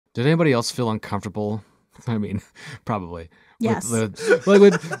Did anybody else feel uncomfortable? I mean, probably. Yes.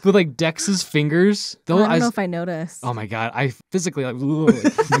 With like Dex's fingers. I don't know if I noticed. Oh my God. I physically like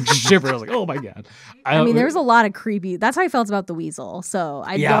shivered. I was like, oh my God. I mean, there was a lot of creepy. That's how I felt about the weasel. So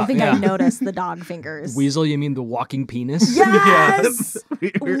I don't think I noticed the dog fingers. Weasel, you mean the walking penis? Yes.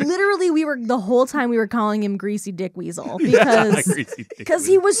 Literally, the whole time we were calling him Greasy Dick Weasel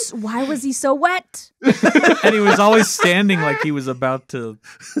because why was he so wet? And he was always standing like he was about to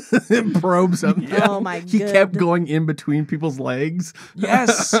probe something. Yeah. Oh my God. He kept going in between people's legs.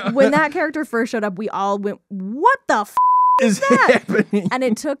 Yes. When that character first showed up, we all went, what the f*** is that? Happening? And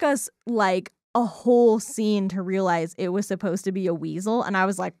it took us like a whole scene to realize it was supposed to be a weasel. And I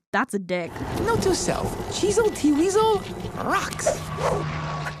was like, that's a dick. Note to self, Cheezel T Weasel rocks.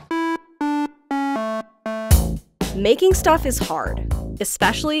 Making stuff is hard,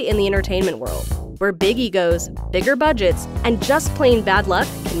 especially in the entertainment world, where big egos, bigger budgets, and just plain bad luck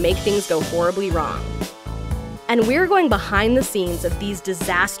can make things go horribly wrong. And we're going behind the scenes of these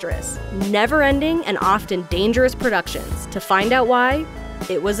disastrous, never-ending, and often dangerous productions to find out why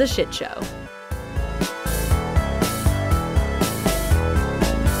it was a shit show.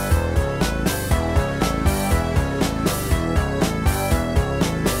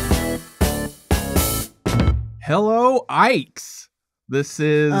 Hello, Ikes. This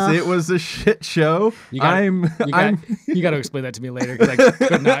is It Was a Shit Show. You got to explain that to me later because I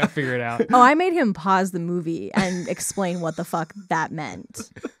could not figure it out. Oh, I made him pause the movie and explain what the fuck that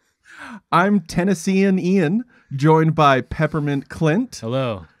meant. I'm Tennessean Ian, joined by Peppermint Clint.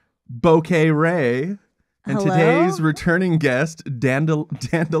 Hello. Bouquet Ray. And Hello? today's returning guest,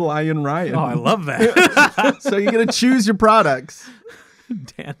 Dandelion Ryan. Oh, I love that. So you're going to choose your products.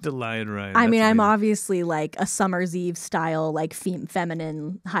 Dandelion Ryan. I mean, That's I'm amazing. obviously like a Summer's Eve style, like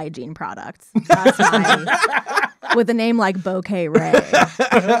feminine hygiene product. That's my, with a name like Bouquet Ray.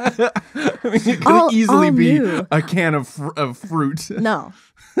 I mean, it could easily be new. a can of fruit. No,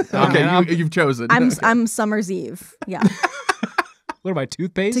 Okay, you've chosen. I'm Summer's Eve. Yeah, What am I,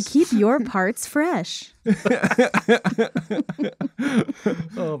 toothpaste? to keep your parts fresh.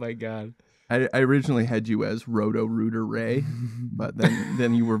 Oh my God. I originally had you as Roto-Rooter Ray, but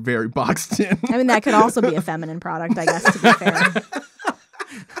then you were very boxed in. I mean, that could also be a feminine product, I guess, to be fair.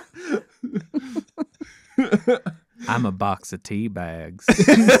 I'm a box of tea bags.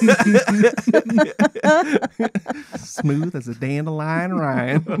 Smooth as a dandelion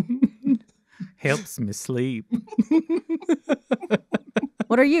Ryan. Helps me sleep.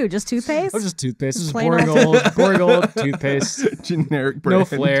 What are you? Just toothpaste? Oh, just toothpaste. This is Plain boring old toothpaste. Generic brand. No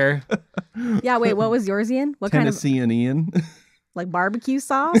flair. Yeah, wait, what was yours, Ian? What Tennessean Ian. kind of, like barbecue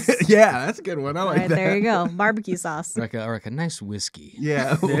sauce? Yeah, that's a good one. I All like right, that. there you go. Barbecue sauce. Like a nice whiskey.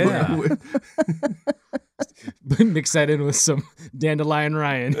 Yeah. Yeah. Mix that in with some Dandelion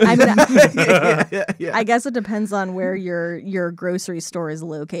Ryan. I mean, Yeah. I guess it depends on where your grocery store is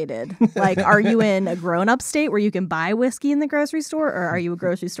located. Like, are you in a grown-up state where you can buy whiskey in the grocery store, or are you a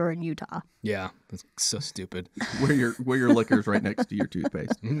grocery store in Utah? Yeah, that's so stupid. Where your liquor's right next to your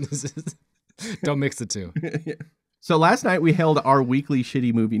toothpaste. Don't mix the two. So last night we held our weekly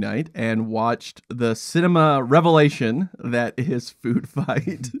shitty movie night and watched the cinema revelation that is Food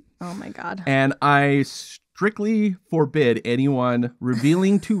Fight. Oh my God. And I strictly forbid anyone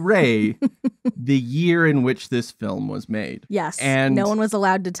revealing to Ray the year in which this film was made. Yes. And no one was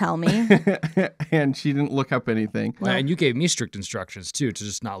allowed to tell me. and she didn't look up anything. And you gave me strict instructions too to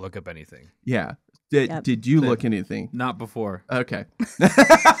just not look up anything. Yeah. Yep. Did you look anything? Not before. Okay.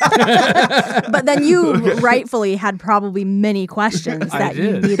 But then you rightfully had probably many questions that you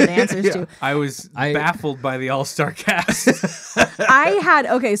did. needed answers to. I was baffled by the all-star cast. So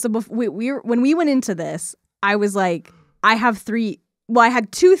when we went into this, I was like, I have I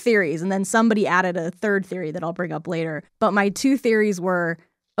had two theories, and then somebody added a third theory that I'll bring up later. But my two theories were,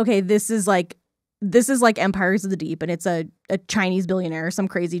 okay, this is like Empires of the Deep, and it's a Chinese billionaire, some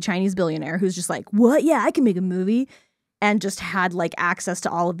crazy Chinese billionaire who's just like, what? Yeah, I can make a movie. And just had like access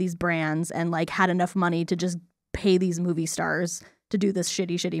to all of these brands and like had enough money to just pay these movie stars to do this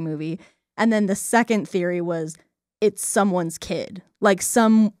shitty movie. And then the second theory was it's someone's kid, like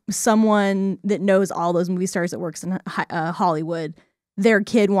someone that knows all those movie stars that works in Hollywood. Their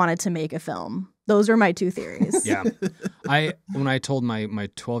kid wanted to make a film. Those are my two theories. Yeah. When I told my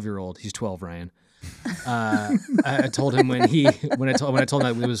 12-year-old, he's 12, Ryan. I told him when I told him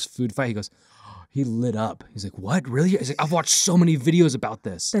that it was Food Fight, he goes, he lit up. He's like, what? Really? He's like, I've watched so many videos about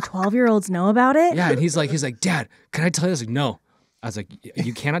this. The 12-year-olds know about it? Yeah, and he's like, Dad, can I tell you? I was like, no. I was like,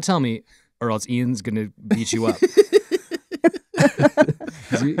 you cannot tell me, or else Ian's gonna beat you up.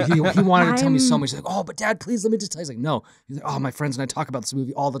 He wanted to tell me so much. He's like, oh, but Dad, please let me just tell you. He's like, no. He's like, oh, my friends and I talk about this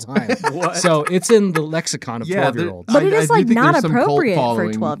movie all the time. What? So it's in the lexicon of Yeah, 12-year-olds. But it I is do like think not there's some cult appropriate for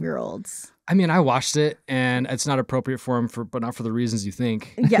following. 12-year-olds. I mean, I watched it, and it's not appropriate for him, but not for the reasons you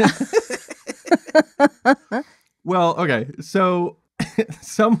think. Yeah. Well, okay. So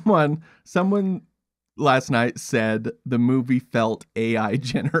someone last night said the movie felt AI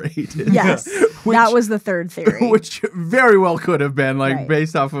generated. Yes. Which- that was the third theory. Which very well could have been Right.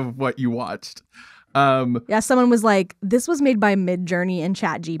 based off of what you watched. Yeah, someone was like, this was made by Midjourney and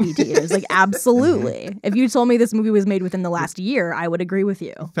ChatGPT. It was like, absolutely. If you told me this movie was made within the last year, I would agree with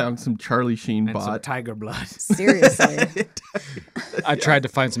you. Found some Charlie Sheen And some bot. tiger blood. Seriously. I tried to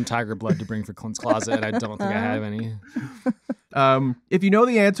find some tiger blood to bring for Clint's closet, and I don't think I have any. If you know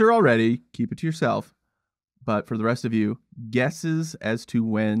the answer already, keep it to yourself. But for the rest of you, guesses as to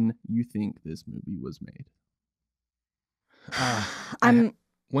when you think this movie was made.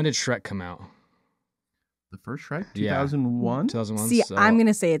 When did Shrek come out? The first Shrek, Yeah. 2001. 2001. See, so I'm going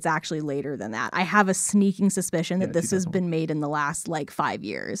to say it's actually later than that. I have a sneaking suspicion that Yeah, this has 2001. been made in the last 5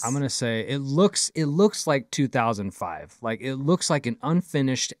 years. I'm gonna say it looks like 2005. Like it looks like an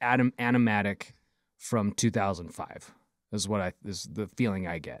unfinished animatic from 2005. Is the feeling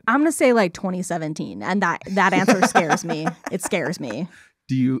I get. I'm going to say 2017. And that answer scares me. It scares me.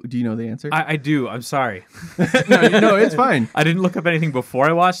 Do you know the answer? I do. I'm sorry. no, it's fine. I didn't look up anything before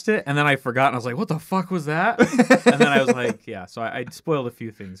I watched it, and then I forgot, and I was like, what the fuck was that? And then I was like, yeah. So I spoiled a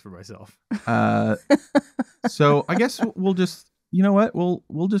few things for myself. So I guess we'll just, you know what?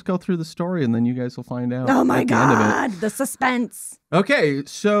 We'll just go through the story, and then you guys will find out. Oh my at the end of it. God. The suspense. Okay,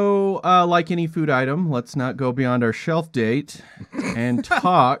 so like any food item, let's not go beyond our shelf date and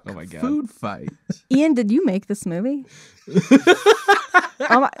talk Oh my God. food fight. Ian, did you make this movie?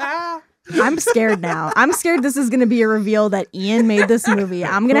 I'm scared now. I'm scared this is going to be a reveal that Ian made this movie.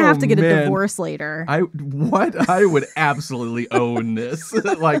 I'm going to have to get a man. divorce later. I would absolutely own this.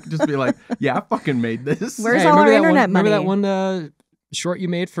 Just be like, yeah, I fucking made this. Where's all our remember that internet one, money? Remember that one short you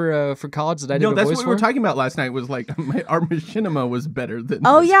made for college that I did No, a that's voice what for? we were talking about last night. Was our machinima was better than.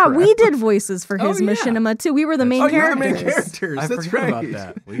 Oh this yeah, crap. we did voices for his Oh, yeah. machinima too. We were the main Oh, you're the characters. main characters. I That's forgot right. about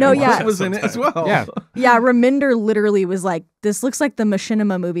that. We No, gotta watch yeah. that was in it as sometime. well. Yeah. Yeah, Reminder literally was like, "This looks like the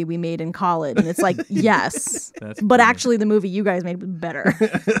machinima movie we made in college," and it's like, yes, That's but funny. actually the movie you guys made was better.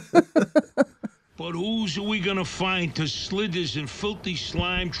 But who's are we gonna find to slithers and filthy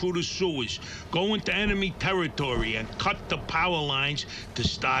slime through the sewers, go into enemy territory and cut the power lines to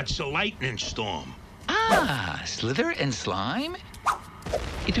start the lightning storm? Ah, slither and slime?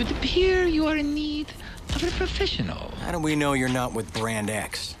 It would appear you are in need of a professional. How do we know you're not with Brand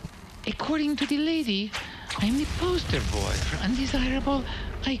X? According to the lady, I'm the poster boy for undesirable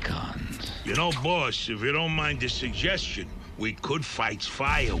icons. You know, boss, if you don't mind the suggestion, we could fight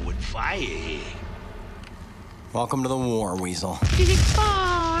fire with fire here. Welcome to the war, Weasel. It is a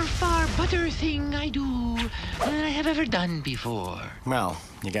far, far better thing I do than I have ever done before. Well,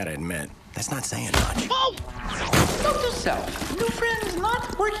 you gotta admit, that's not saying much. Oh! Note to self, new friends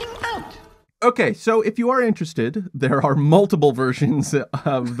not working out. Okay, so if you are interested, there are multiple versions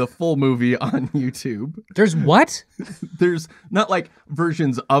of the full movie on YouTube. There's what? There's not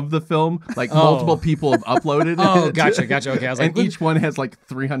versions of the film, multiple people have uploaded it. Oh, gotcha. Okay, I was like, and each one has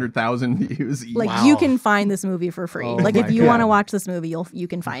 300,000 views each. You can find this movie for free. Oh If my you God. want to watch this movie, you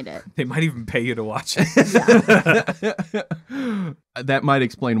can find it. They might even pay you to watch it. That might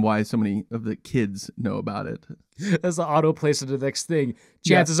explain why so many of the kids know about it. as the auto plays to the next thing,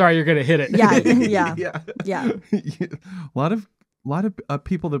 chances are you're gonna hit it. Yeah, yeah, Yeah. A lot of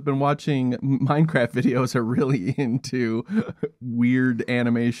people that have been watching Minecraft videos are really into weird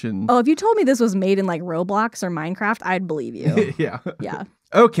animation. Oh, if you told me this was made in Roblox or Minecraft, I'd believe you. Yeah. Yeah.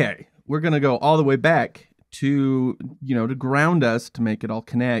 Okay, we're gonna go all the way back to to ground us to make it all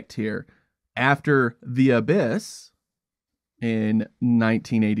connect here. After The Abyss in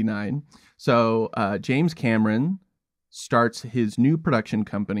 1989, so James Cameron starts his new production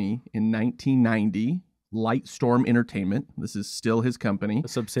company in 1990. Lightstorm Entertainment. This is still his company. A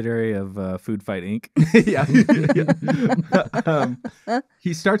subsidiary of Foodfight Inc. Yeah.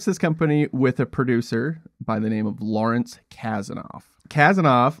 He starts this company with a producer by the name of Lawrence Kasanoff.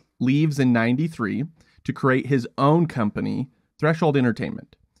 Kasanoff leaves in 93 to create his own company, Threshold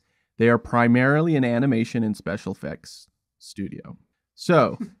Entertainment. They are primarily an animation and special effects studio.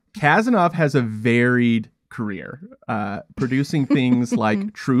 So Kasanoff has a varied career, producing things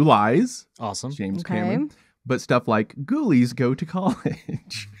like True Lies, Awesome. James Okay. Cameron, but stuff like Ghoulies Go to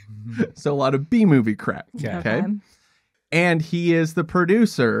College. So a lot of B-movie crap. Okay. And he is the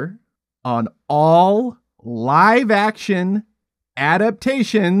producer on all live action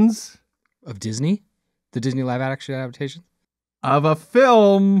adaptations Of Disney? The Disney live action adaptation? of a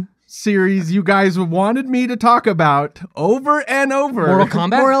film series you guys wanted me to talk about over and over. Mortal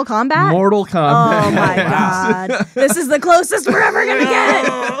Kombat? Mortal Kombat? Mortal Kombat. Oh my god. This is the closest we're ever gonna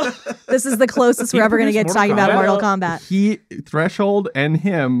get. This is the closest we're ever gonna get produced talking Mortal about Kombat? Mortal Kombat. He Threshold and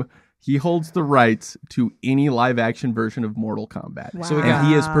him, he holds the rights to any live action version of Mortal Kombat. So we And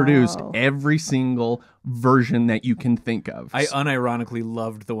he has produced Wow. every single version that you can think of. I unironically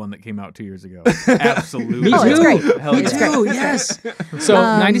loved the one that came out 2 years ago. Absolutely. Oh, it's great. Hell Me yeah. too, yes. So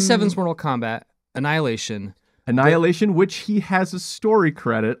 97's Mortal Kombat, Annihilation. Annihilation, which he has a story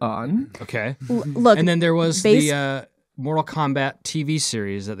credit on. Okay. Look, And then there was base- the Mortal Kombat TV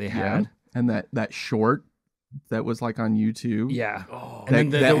series that they had. And that short that was like on YouTube. Yeah.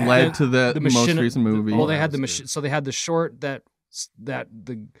 That led to the most recent movie. Well, they had so they had the short that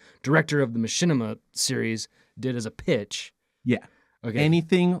the director of the Machinima series did as a pitch. Yeah. Okay.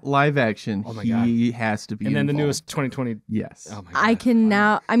 Anything live action, Oh my he has to be and then the involved. newest 2020. Yes. Oh my god. I can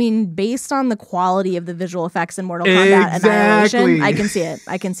now. I mean, based on the quality of the visual effects in Mortal Kombat Exactly. Annihilation, I can see it.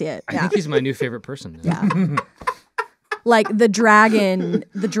 I can see it. I Yeah, think he's my new favorite person. yeah. Like the dragon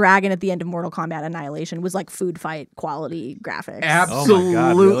at the end of Mortal Kombat Annihilation was like food fight quality graphics. Absolutely. Oh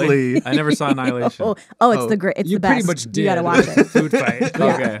my God, really? I never saw Annihilation. It's the great. It's You the best. pretty much did. You gotta watch it. Food fight.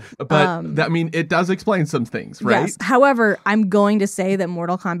 Yeah. Okay. But I mean, it does explain some things, right? Yes. However, I'm going to say that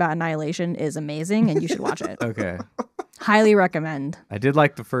Mortal Kombat Annihilation is amazing, and you should watch it. Okay. Highly recommend. I did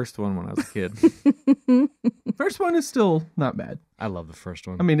like the first one when I was a kid. First one is still not bad. I love the first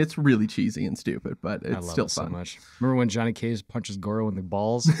one. I mean, it's really cheesy and stupid, but I it's love still it so fun. much. Remember when Johnny Cage punches Goro in the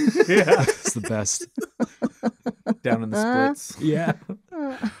balls? Yeah. It's the best. Down in the splits. Yeah.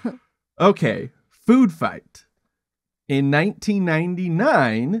 Okay, Food Fight. In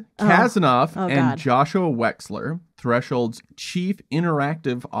 1999, Kazanoff Oh, and God. Joshua Wexler, Threshold's chief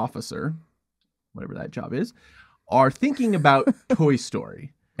interactive officer, whatever that job is, are thinking about Toy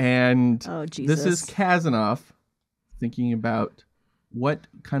Story. And Oh, this is Jesus. Kazanoff thinking about what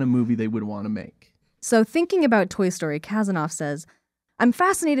kind of movie they would want to make. So, thinking about Toy Story, Kazanoff says, I'm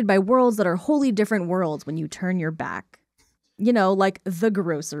fascinated by worlds that are wholly different worlds when you turn your back. You know, like the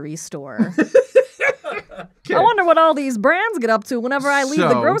grocery store. I wonder what all these brands get up to whenever I leave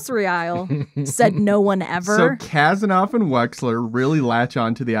the So- grocery aisle. Said no one So ever. Kazanoff and Wexler really latch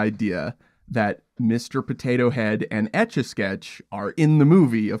on to the idea that Mr. Potato Head and Etch-a-Sketch are in the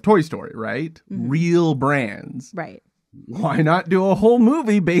movie of Toy Story, right? Real brands. Right. Why not do a whole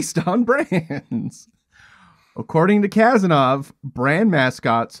movie based on brands? According to Kazanov, brand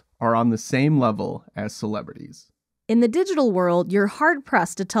mascots are on the same level as celebrities. In the digital world, you're hard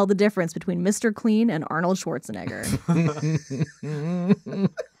pressed to tell the difference between Mr. Clean and Arnold Schwarzenegger.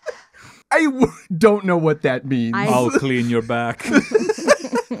 Don't know what that means. I'll clean your back.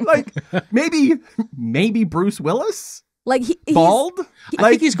 Like maybe Bruce Willis? Like he's Bald? I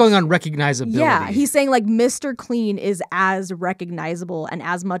think he's going on recognizability. Yeah, he's saying like Mr. Clean is as recognizable and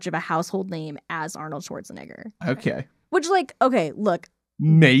as much of a household name as Arnold Schwarzenegger. Okay. Which, like, okay, look,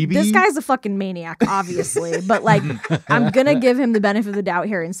 Maybe. this guy's a fucking maniac, obviously, but like, I'm gonna give him the benefit of the doubt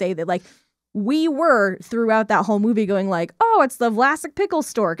here and say that like we were throughout that whole movie going like, oh, it's the Vlasic pickle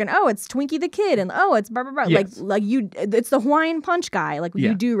stork, and oh, it's Twinkie the kid, and oh, it's blah blah blah. Yes. Like you, it's the Hawaiian Punch guy. Like Yeah.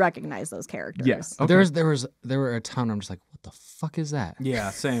 you do recognize those characters. Yes. Okay. There were a ton. I'm just like, what the fuck is that? Yeah,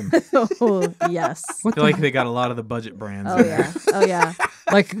 same. Oh yes. I feel like they got a lot of the budget brands. Oh in there. yeah. Oh yeah.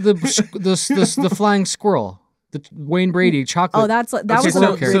 Like the flying squirrel, the Wayne Brady chocolate. Oh, that Okay, was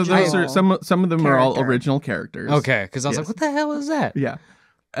so- an so those original are some of them are all character. original characters. Okay, because I was Yes. like, what the hell is that? Yeah.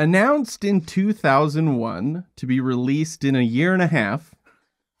 Announced in 2001 to be released in a year and a half,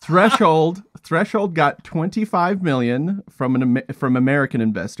 Threshold got 25 million from American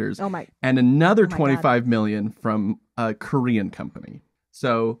investors. Oh my. And another Oh my 25 million from a Korean company.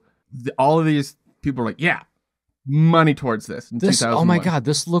 So all of these people are like, yeah, money towards this in This, 2001. oh my god,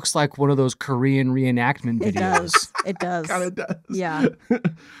 this looks like one of those Korean reenactment videos. It does. It does. Kind of does. Yeah.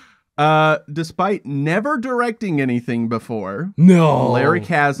 Despite never directing anything before, No, Larry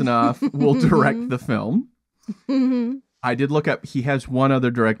Kazanoff will direct the film. I did look up, he has one other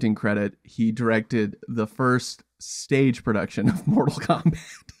directing credit. He directed the first stage production of Mortal Kombat.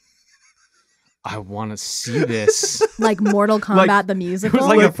 I want to see this. Like Mortal Kombat Like- the It musical. was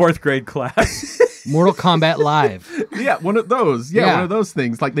like a fourth grade class. Mortal Kombat Live. Yeah, one of those. Yeah, Yeah. one of those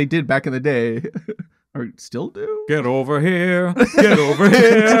things like they did back in the day. Or still do? Get over here. Get over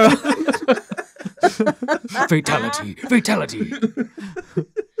here. Fatality. Fatality.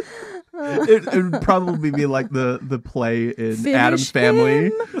 It would probably be like the play in Finish Addams Family.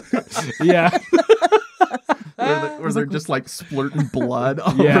 him. Yeah. where they're just like splurting blood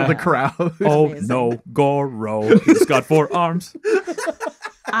all Yeah. over the crowd. Oh amazing. no, Goro! He's got 4 arms.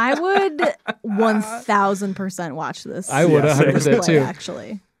 I would 1000% watch this. I would Yeah, 100% this play, too.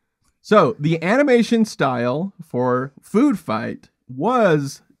 actually. So the animation style for Foodfight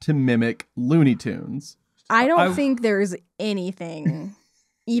was to mimic Looney Tunes. I don't think there's anything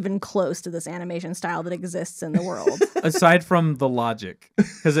even close to this animation style that exists in the world. Aside from the logic,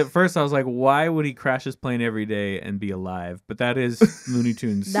 because at first I was like, why would he crash his plane every day and be alive? But that is Looney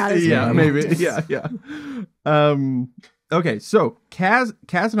Tunes. That is Yeah, Looney maybe. Tunes. Yeah. Okay, so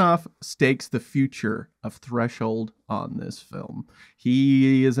Kazanoff stakes the future of Threshold on this film.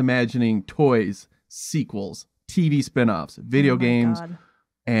 He is imagining toys, sequels, TV spin-offs, video Oh my games, God.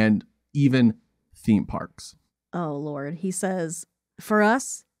 and even theme parks. Oh, Lord. He says, for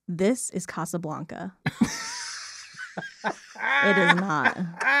us, this is Casablanca. It is not.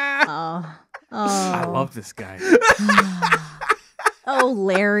 Oh. I Oh. love this guy. Oh,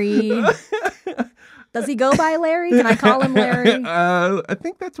 Larry. Does he go by Larry? Can I call him Larry? I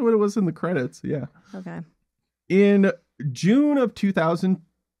think that's what it was in the credits. Yeah. Okay. In June of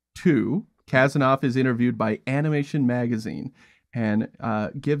 2002, Kazanoff is interviewed by Animation Magazine and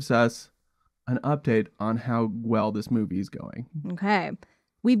gives us an update on how well this movie is going. Okay.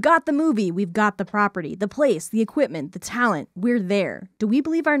 We've got the movie, we've got the property, the place, the equipment, the talent. We're there. Do we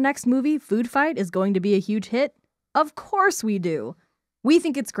believe our next movie, Foodfight, is going to be a huge hit? Of course we do. We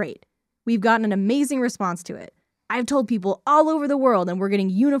think it's great. We've gotten an amazing response to it. I've told people all over the world and we're getting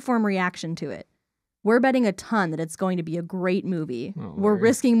uniform reaction to it. We're betting a ton that it's going to be a great movie. Oh, We're Larry.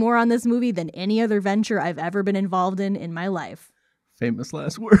 risking more on this movie than any other venture I've ever been involved in my life. Famous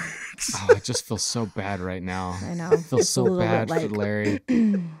last words. Oh, I just feel so bad right now. I know. I feel It's a so little bit bad like- for Larry.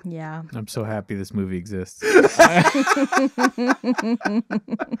 Yeah. I'm so happy this movie exists.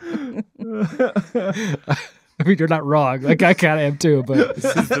 I mean, you're not wrong. Like, I kind of am too, but This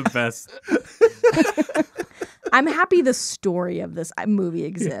is the best. I'm happy the story of this movie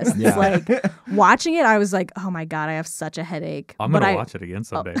exists. Yeah. Like watching it, I was like, "Oh my God, I have such a headache." I'm But gonna I- watch it again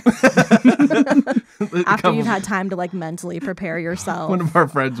someday. after you've had time to like mentally prepare yourself. One of our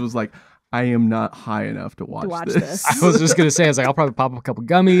friends was like, I am not high enough to watch, this. I was just gonna say, I was like, I'll probably pop up a couple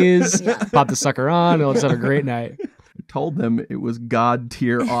gummies, pop the sucker on, and I'll just have a great night. I told them it was god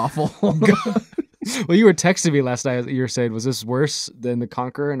tier awful. Well, you were texting me last night. You were saying, "Was this worse than The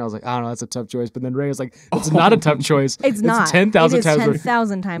Conqueror?" And I was like, "I don't know. That's a tough choice." But then Ray was like, "It's not a tough choice. It's not. 10,000 It is times worse."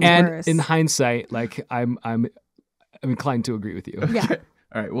 10,000 times And worse. in hindsight, like I'm inclined to agree with you. Yeah.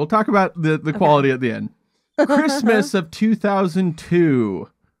 All right, we'll talk about the quality at the end. Christmas of 2002.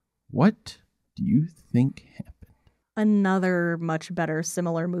 What do you think happened? Another much better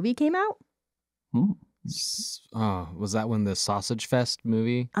similar movie came out. Oh, was that when the Sausage Fest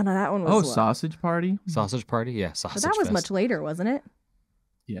movie? Oh no, that one was Oh, what? Sausage Party? Sausage Party? Yeah, But Sausage that was Fest. much later, wasn't it?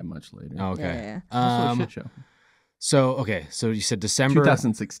 Yeah, much later. Oh, okay. Yeah. Also a shit show. So you said December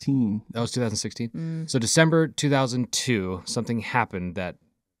 2016. That was 2016. Mm. So December 2002, something happened that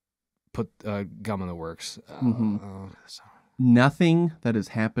put gum in the works. Nothing that has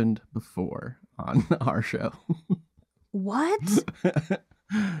happened before on our show. What?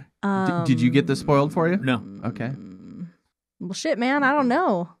 Did you get this spoiled for you? No. Okay. Well, shit, man, I don't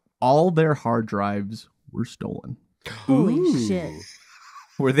know. All their hard drives were stolen. Holy shit.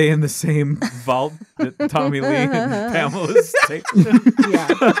 Were they in the same vault that Tommy Lee and Pamela's taken? Yeah.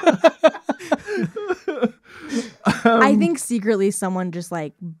 I think secretly someone just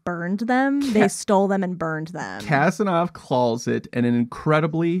like burned them. They stole them and burned them. Kazanov calls it an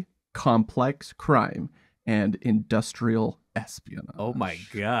incredibly complex crime and industrial espionage. Oh my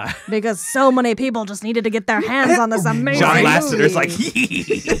god. Because so many people just needed to get their hands on this amazing John movie. Lasseter's like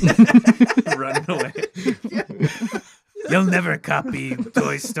running away. You'll never copy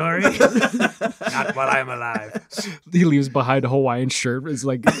Toy Story. Not while I'm alive. He leaves behind a Hawaiian shirt. It's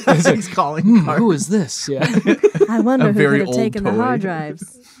like, He's calling who is this? Yeah. I wonder A who very could have old taken the hard toy.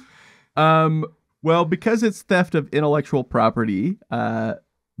 drives. Well, because it's theft of intellectual property, the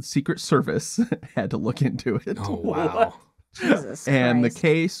Secret Service had to look into it. Oh wow. Jesus And the Christ.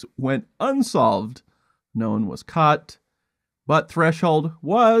 case went unsolved. No one was caught, but Threshold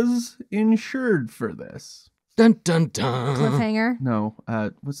was insured for this. Dun dun dun. Cliffhanger. No,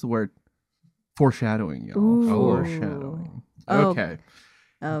 what's the word? Foreshadowing, y'all. Ooh. Foreshadowing. Oh. Okay.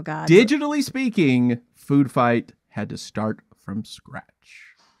 Oh God. Digitally speaking, Foodfight had to start from scratch.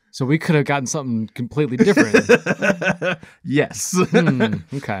 So we could have gotten something completely different. Yes.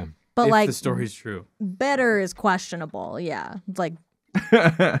 Okay. But If like the story's true. better is questionable. Yeah. It's like,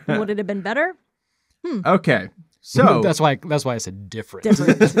 would it have been better? Okay. So that's why I said different.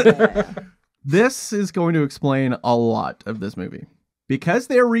 Different. Yeah. This is going to explain a lot of this movie. Because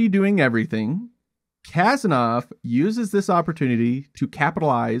they're redoing everything, Kazanov uses this opportunity to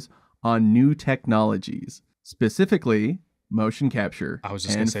capitalize on new technologies, specifically motion capture I was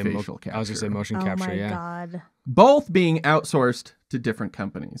just and gonna say facial capture. I was gonna say motion Oh capture. my Yeah. god. Both being outsourced to different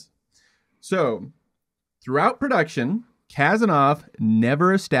companies. So, throughout production, Kazanov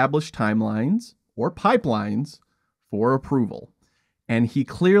never established timelines or pipelines for approval, and he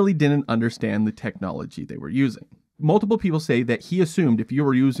clearly didn't understand the technology they were using. Multiple people say that he assumed if you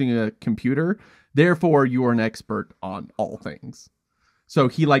were using a computer, therefore you are an expert on all things. So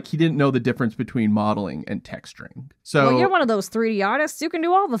he didn't know the difference between modeling and texturing. So Well, you're one of those 3D artists. You can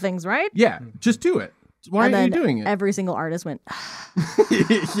do all the things, right? yeah, just do it. Why And are you then doing it? Every single artist went,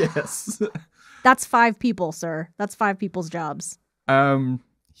 Yes. that's 5 people, sir. That's 5 people's jobs.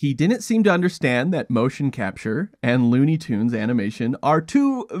 He didn't seem to understand that motion capture and Looney Tunes animation are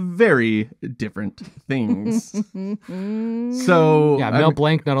two very different things. So Yeah, Mel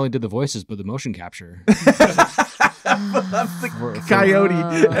Blanc not only did the voices, but the motion capture.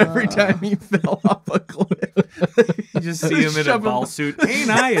 Coyote every time he fell off a cliff. You just see him in a Shove ball suit. Ain't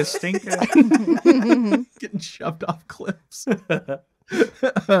I a stinker? Getting shoved off cliffs.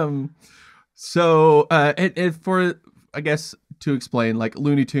 So for, I guess, to explain, like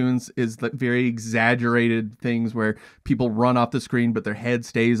Looney Tunes is like very exaggerated things where people run off the screen, but their head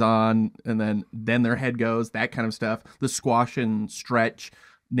stays on and then their head goes, that kind of stuff. The squash and stretch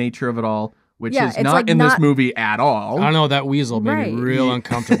nature of it all, which Yeah, is it's not like in this not- movie at all. I don't know, that weasel made Right. me real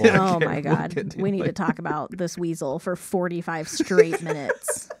uncomfortable. Oh my we'll god. get to We it need to later. talk about this weasel for 45 straight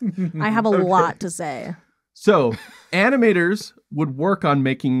minutes. I have a lot to say. So animators would work on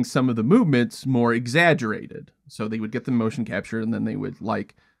making some of the movements more exaggerated. So they would get the motion capture and then they would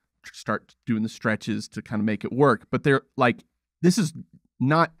like start doing the stretches to kind of make it work. But they're like, this is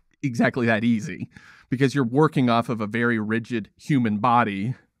not exactly that easy because you're working off of a very rigid human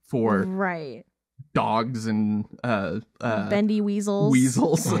body for Right. dogs and Bendy weasels.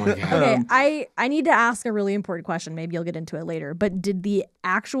 weasels. Oh my God. Okay, I need to ask a really important question. Maybe you'll get into it later. But did the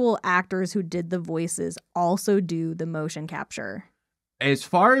actual actors who did the voices also do the motion capture? As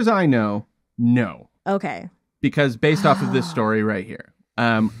far as I know, no. Okay. Because based off of this story right here,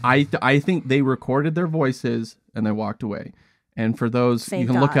 I think they recorded their voices and they walked away. And for those, Thank you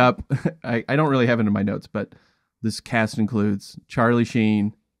can look God. up, I don't really have it in my notes, but this cast includes Charlie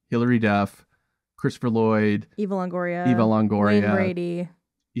Sheen, Hilary Duff, Christopher Lloyd, Eva Longoria. Eva Longoria, Wayne Brady.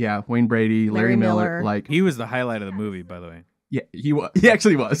 yeah, Wayne Brady, Larry Larry Miller. Miller. Like, He was the highlight of the movie, by the way. yeah, he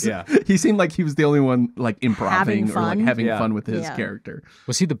actually was. Yeah. He seemed like he was the only one like Having improvising or like fun. having Yeah. fun with his Yeah. character.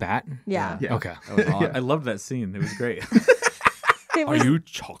 Was he the bat? Yeah. Yeah. Okay. That was I loved that scene. It was great. It Are was- you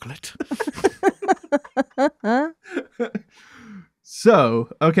chocolate? So,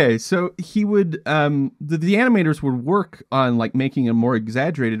 okay, so he would the animators would work on like making it more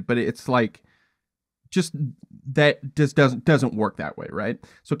exaggerated, but it's like just that just doesn't work that way, right?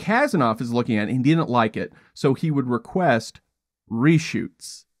 So Kazanov is looking at it and he didn't like it, so he would request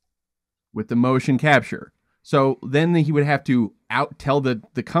reshoots with the motion capture. So then he would have to tell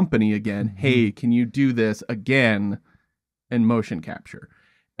the company again, hey, can you do this again in motion capture?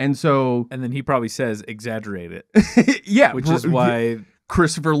 And so And then he probably says, exaggerate it, yeah, which is why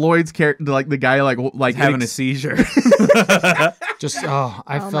Christopher Lloyd's character, like the guy, like having a seizure. Just I Oh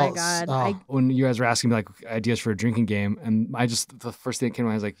my felt God. when you guys were asking me like ideas for a drinking game, and the first thing that came to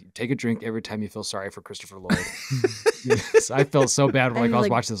mind was like, take a drink every time you feel sorry for Christopher Lloyd. Yes, I felt so bad when and, I was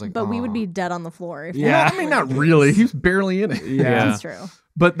watching this. Like, but we "Aw." would be dead on the floor. If Yeah. that I mean, not really. He's barely in it. Yeah. That's true.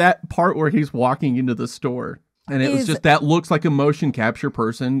 But that part where he's walking into the store and it was Is- just that looks like a motion capture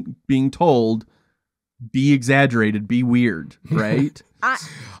person being told, be exaggerated, be weird, right?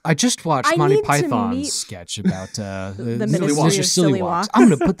 I just watched I Monty need to Python's meet sketch about the Ministry Mr. of Silly Silly Walks. Walks. I'm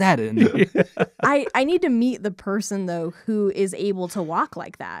gonna put that in there. I need to meet the person though who is able to walk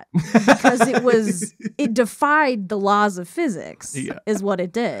like that because it defied the laws of physics is what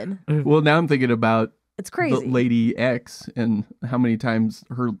it did. Well, now I'm thinking about It's crazy. the Lady X and how many times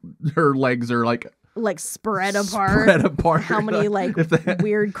her legs are like spread apart. spread apart. How many like If that-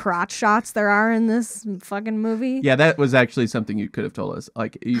 weird crotch shots there are in this fucking movie? Yeah, that was actually something you could have told us.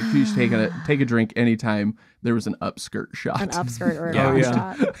 Like, you should take a drink anytime there was an upskirt shot. An upskirt or a Yeah.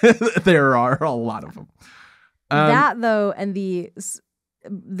 crotch Yeah. shot. There are a lot of them. That though, and the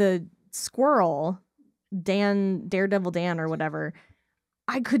squirrel, Daredevil Dan or whatever,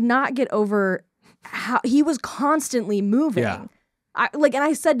 I could not get over how he was constantly moving. Yeah. And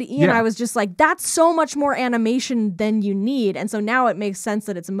I said to Ian, Yeah. I was just like, that's so much more animation than you need. And so now it makes sense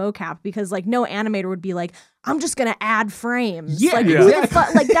that it's mocap because like no animator would be like, I'm just going to add frames. Yeah, like, yeah. who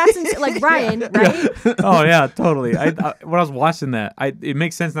the like that's like Ryan, right? Oh yeah, totally. When I was watching that, it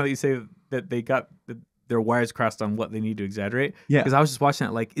makes sense now that you say that they got their wires crossed on what they need to exaggerate. Yeah. Because I was just watching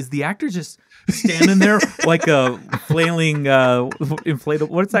it like, is the actor just standing there like a flailing inflatable?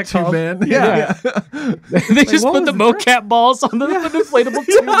 What's that called? Man. Yeah. They just what put the was mocap balls on the inflatable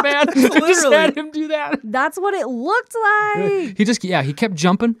tube man. They just had him do that. That's what it looked like. He kept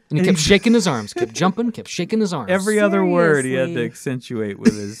jumping and he kept shaking his arms. Kept jumping, kept shaking his arms. Every other word he had to Seriously. accentuate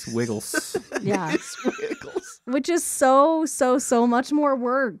with his wiggles. Yeah. Which is so much more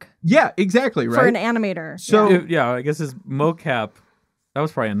work Yeah, exactly, right? for an animator. So Yeah, I guess his mocap. That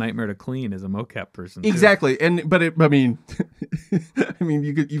was probably a nightmare to clean as a mocap person. Too. exactly. I mean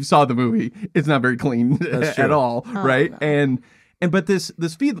you saw the movie. It's not very clean That's at true. all, right? no. But this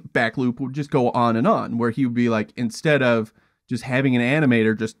feedback loop would just go on, where he would be like, instead of just having an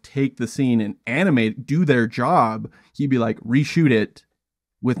animator just take the scene and animate, do their job, he'd be like, reshoot it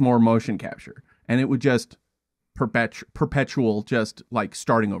with more motion capture. And it would just perpetual, just like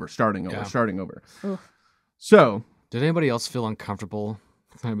starting over. Oof. So Did anybody else feel uncomfortable?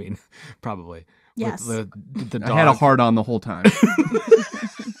 I mean, probably. Yes. With the dog. I had a hard on the whole time.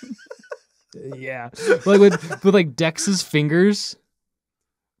 Yeah. Like with like Dex's fingers,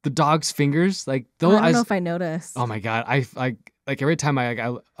 the dog's fingers, like I those. don't know if I noticed. Oh my god! I like every time I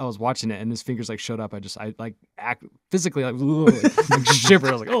was watching it and his fingers like showed up, I like act physically like shiver.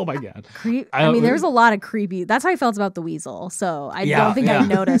 I was like, oh my god! I mean, there's a lot of creepy. That's how I felt about the weasel. So I Yeah, don't think yeah. I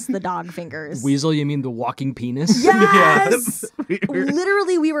noticed the dog fingers. Weasel, you mean the walking penis? Yes.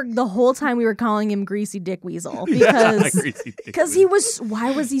 Literally, the whole time we were calling him Greasy Dick Weasel because he was.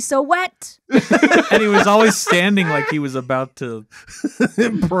 Why was he so wet? And he was always standing like he was about to.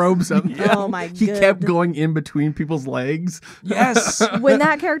 Probe something. Oh my god! He kept going in between people's legs. Yes. When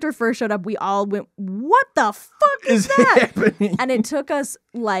that character first showed up, we all went, "What the fuck is that?" happening? And it took us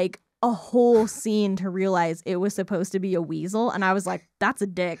like a whole scene to realize it was supposed to be a weasel, and I was like, "That's a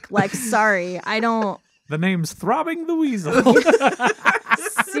dick." Like, sorry, I don't. The name's Throbbing the Weasel.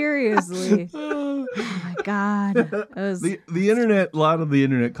 Seriously. Oh my god. It was, The internet, a lot of the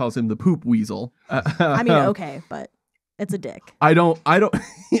internet calls him the poop weasel. I mean, okay, but it's a dick. I don't I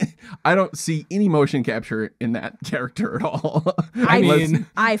don't see any motion capture in that character at all.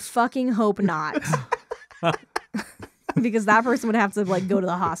 I fucking hope not. Because that person would have to like go to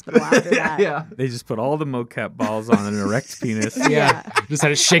the hospital after that. yeah. They just put all the mocap balls on an erect penis. Yeah. Just had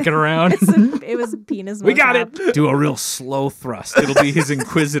to shake it around. It was penis. We got mocap. it. Do a real slow thrust. It'll be his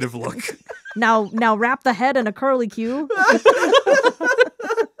inquisitive look. Now wrap the head in a curly Q.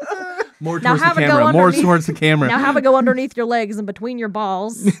 More Now towards the have it go camera. More underneath- towards the camera. Now have it go underneath your legs and between your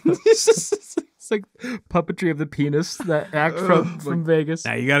balls. It's like puppetry of the penis, that act from Vegas.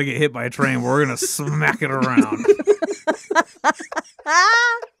 Now you got to get hit by a train. We're gonna smack it around.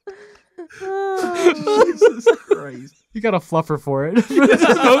 Jesus Christ. You got a fluffer for it. In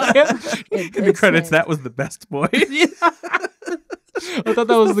the credits, that was the best boy. I thought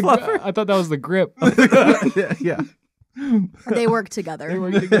that was the grip. yeah. They work together. They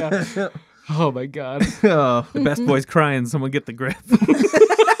work together. Oh my god. Oh. The best boy's crying. Someone get the grip.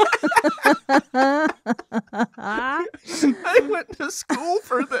 I went to school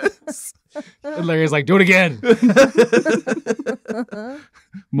for this. And Larry's like, do it again.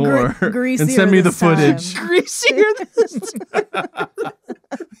 More. Greasier And send me the this time. footage. Greasier this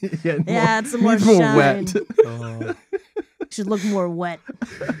Yeah, it's some more needs more shine. wet. Should look more wet.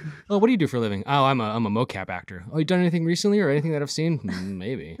 Oh, what do you do for a living? Oh, I'm a mocap actor. Oh, you done anything recently or anything that I've seen?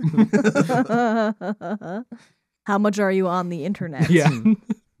 Maybe. How much are you on the internet? Yeah.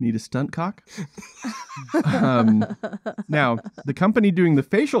 Need a stunt cock? Now, the company doing the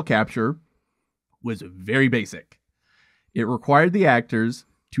facial capture was very basic. It required the actors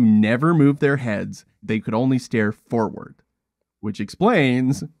to never move their heads. They could only stare forward, which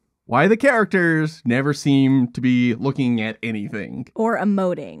explains why the characters never seem to be looking at anything. Or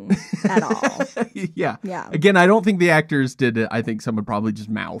emoting at all. Yeah. Yeah. Again, I don't think the actors did it. I think someone probably just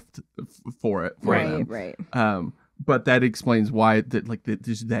mouthed for it. For them. Right. But that explains why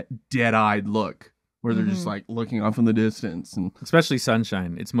there's that dead-eyed look where they're just like looking off in the distance, and Especially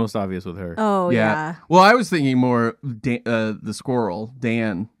Sunshine. It's most obvious with her. Oh, yeah. Well, I was thinking more the squirrel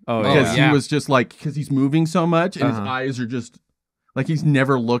Dan. Oh, Because yeah. he was just like, because he's moving so much and his Uh-huh. eyes are just like he's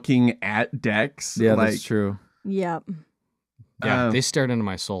never looking at Dex. Yeah, like, that's true. Yep. Yeah, they stared into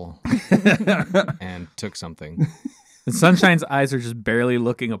my soul and took something. And Sunshine's eyes are just barely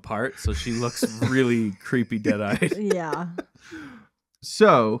looking apart, so she looks really creepy, dead-eyed. Yeah.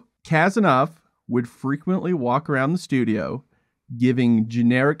 So Kazanov would frequently walk around the studio giving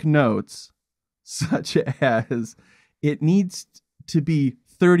generic notes such as, it needs to be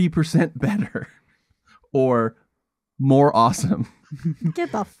 30% better or more awesome.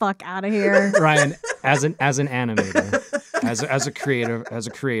 Get the fuck out of here. Ryan, as an animator, as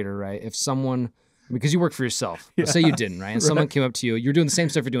a creator, right? If someone, because you work for yourself, let's say you didn't, right? And someone came up to you, you're doing the same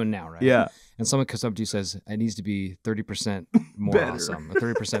stuff you're doing now, right? Yeah. And someone comes up to you and says, it needs to be 30% more Better. awesome, or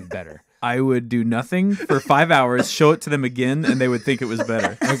 30% better. I would do nothing for 5 hours, show it to them again, and they would think it was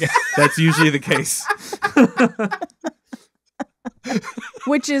better. Okay. That's usually the case.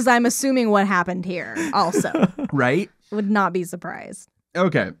 Which is, I'm assuming, what happened here also. Right? Would not be surprised.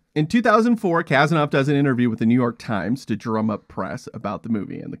 Okay. In 2004, Kazanov does an interview with the New York Times to drum up press about the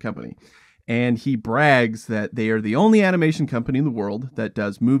movie and the company. And he brags that they are the only animation company in the world that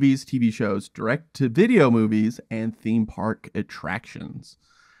does movies, TV shows, direct-to-video movies, and theme park attractions.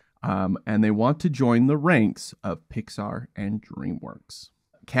 And they want to join the ranks of Pixar and DreamWorks.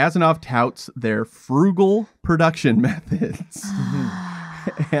 Kazanov touts their frugal production methods.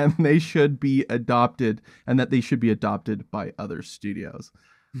 And they should be adopted, and that they should be adopted by other studios.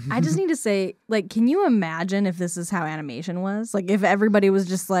 I just need to say, like, can you imagine if this is how animation was? Like, if everybody was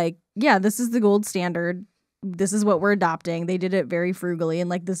just like, yeah, this is the gold standard. This is what we're adopting. They did it very frugally, and,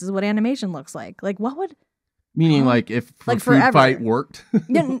 like, this is what animation looks like. Like, what would... Meaning, like, if like Food forever. Fight worked.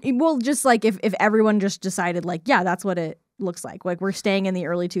 Yeah, well, just, like, if everyone just decided, like, yeah, that's what it looks like. Like, we're staying in the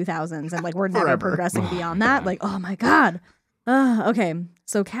early 2000s, and, like, we're never Forever. progressing beyond that. Like, oh, my God. Okay,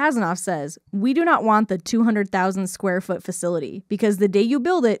 so Kazanov says, we do not want the 200,000 square foot facility because the day you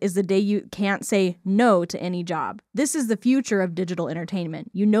build it is the day you can't say no to any job. This is the future of digital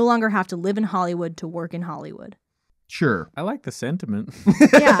entertainment. You no longer have to live in Hollywood to work in Hollywood. Sure. I like the sentiment.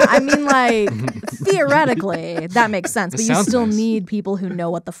 Yeah, I mean, like, theoretically, that makes sense, It but you sounds still nice. need people who know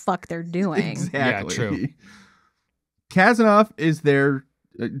what the fuck they're doing. Exactly. Yeah, true. Kazanov is there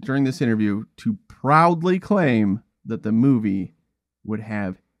during this interview to proudly claim that the movie would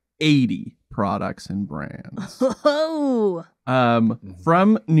have 80 products and brands. Oh,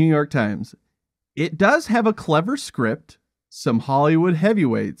 From New York Times, it does have a clever script, some Hollywood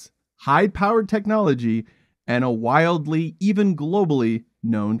heavyweights, high-powered technology, and a wildly, even globally,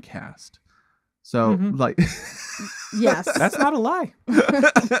 known cast. So, like... yes. That's not a lie.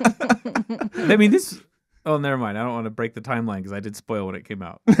 I mean, this... Oh, never mind. I don't want to break the timeline because I did spoil when it came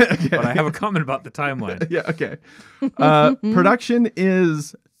out. But I have a comment about the timeline. Yeah, okay. Production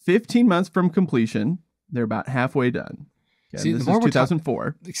is 15 months from completion. They're about halfway done. Okay, See, this the more is we're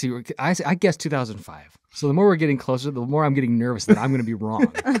 2004. See, I guess 2005. So the more we're getting closer, the more I'm getting nervous that I'm going to be wrong.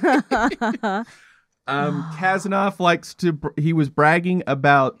 Kazanov he was bragging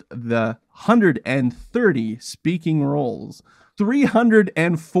about the 130 speaking roles,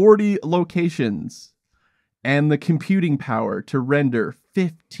 340 locations, and the computing power to render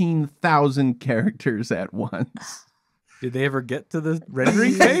 15,000 characters at once. Did they ever get to the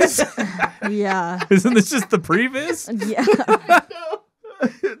rendering phase? Yeah. Isn't this just the previs? Yeah.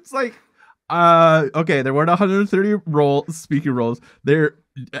 It's like, okay, there weren't 130 speaking roles.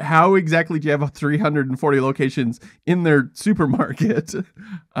 How exactly do you have 340 locations in their supermarket?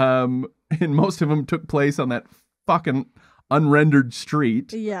 And most of them took place on that fucking unrendered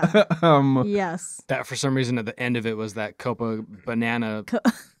street. Yeah. Yes. That for some reason at the end of it was that Copa Banana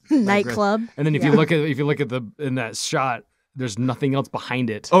Nightclub. And then if Yeah. you look at in that shot, there's nothing else behind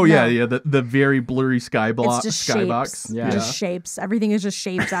it. Oh yeah, No. yeah, the very blurry It's just skybox. shapes. Yeah. Just shapes. Everything is just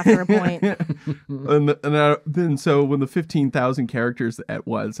shapes after a point. Then so when the 15,000 characters at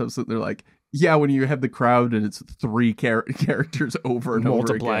once, I was sitting there like, yeah, when you have the crowd and it's three characters over and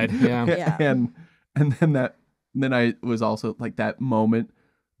Multiplied, over again. yeah. Yeah. and then I was also like that moment,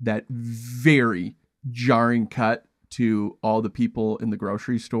 that very jarring cut to all the people in the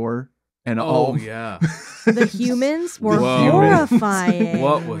grocery store and all yeah. The humans were Whoa. horrifying.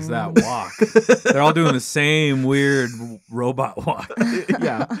 What was that walk? They're all doing the same weird robot walk.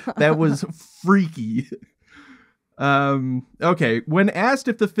 Yeah, that was freaky. Okay, when asked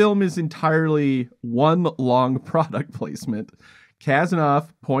if the film is entirely one long product placement, Kazanov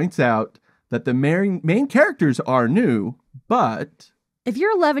points out that the main characters are new, but If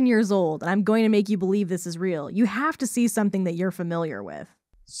you're 11 years old and I'm going to make you believe this is real, you have to see something that you're familiar with.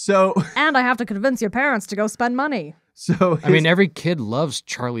 so And I have to convince your parents to go spend money. so I mean, every kid loves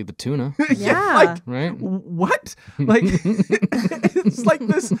Charlie the Tuna, Yeah. like right? what? Like it's like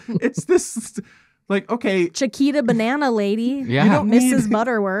this. It's this Like, okay, Chiquita Banana Lady. Yeah. You don't Mrs. need-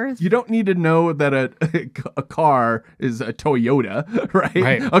 Butterworth. you don't need to know that a car is a Toyota, right?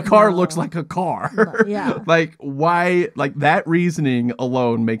 Right. A car No. looks like a car. Yeah. Like, why? Like, that reasoning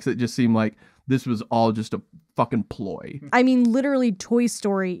alone makes it just seem like this was all just a fucking ploy. I mean, literally, Toy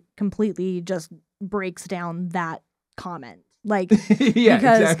Story completely just breaks down that comment. Like, Yeah,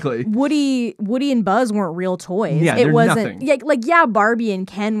 because exactly. Woody and Buzz weren't real toys. Yeah, it they're wasn't. nothing. Yeah, like Barbie and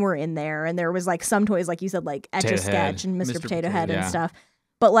Ken were in there, and there was like some toys, like you said, like Etch a Potato Sketch Head. and Mr. Potato Head and yeah. stuff.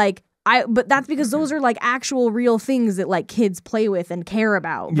 But like but that's because those are like actual real things that like kids play with and care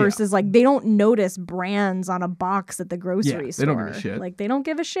about Yeah. versus like they don't notice brands on a box at the grocery they store. don't give a shit. Like they don't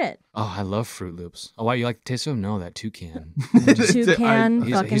give a shit. Oh, I love Fruit Loops. Oh, why you like the taste of them? No, that toucan. Toucan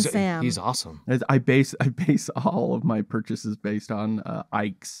He's- fucking he's- Sam. He's awesome. I base all of my purchases based on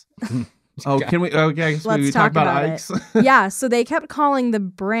Ike's. Oh, can we? Okay, I guess Let's we talk talk about about Ike's. Yeah, so they kept calling the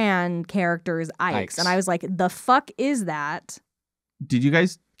brand characters Ikes, Ikes. and I was like, "The fuck is that?" Did you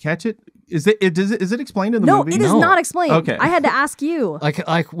guys catch it? Is it explained in the No, movie? it is No. not explained. Okay. I had to ask you.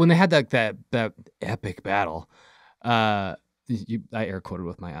 Like when they had that epic battle. I air quoted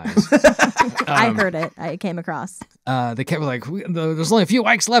with my eyes. I heard it. I came across. They kept like, "There's only a few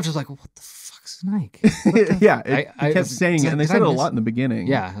Ikes left." I was like, "What the fuck's an Ike?" Yeah, it I kept saying it, and they did said I it a miss- lot in the beginning.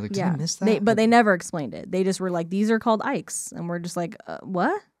 Yeah, like, did Yeah, I miss that? but they never explained it. They just were like, "These are called Ikes," and we're just like,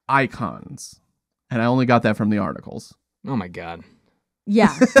 "What?" Icons, and I only got that from the articles. Oh my god.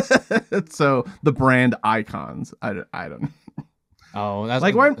 Yeah, So the brand icons, I don't Oh, that's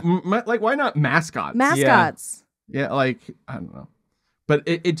like why not mascots? mascots. Yeah, like I don't know, but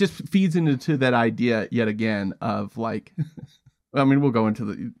it just feeds into that idea yet again of like, I mean, we'll go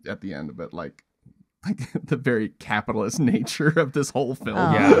into at the end, but like the very capitalist nature of this whole film.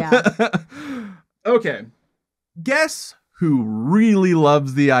 Oh, Yeah. Okay, guess who really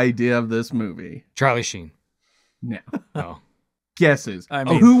loves the idea of this movie? Charlie Sheen. No. Oh, Guesses. I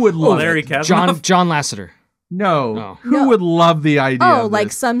mean, who would love Larry it? Kasanoff? John Lasseter. No. No. Who No. would love the idea? Oh, of like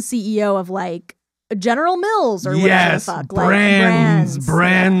this? some CEO of like General Mills or Yes, whatever the fuck. brands. Like,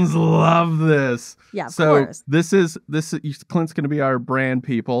 Brands love this. Yeah, of So course. this is Clint's going to be our brand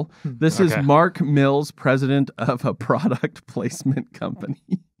people. This is Okay. Mark Mills, president of a product placement company.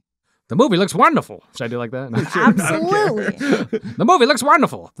 The movie looks wonderful. Should I do like that? No. Absolutely. The movie looks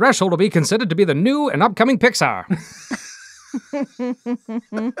wonderful. Threshold will be considered to be the new and upcoming Pixar.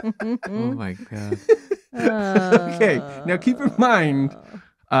 Oh my god. Okay, now keep in mind,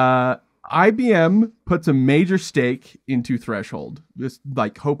 IBM puts a major stake into Threshold, just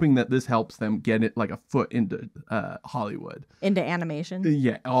like hoping that this helps them get it like a foot into Hollywood. Into animation.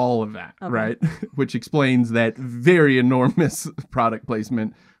 Yeah, all of that, Okay. right? Which explains that very enormous product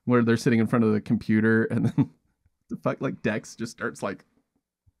placement where they're sitting in front of the computer and then the fuck, like Dex just starts like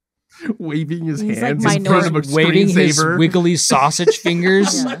waving his He's, like, hands in front of a Waving his screensaver. wiggly sausage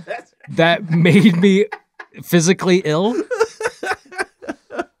fingers Yeah. that made me physically ill.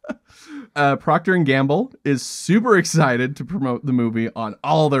 Procter & Gamble is super excited to promote the movie on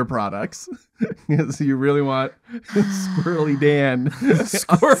all their products. So you really want Squirrely Dan.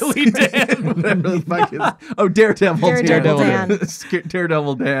 Squirrely Dan. Whatever the fuck is. Oh, Daredevil Daredevil Dan.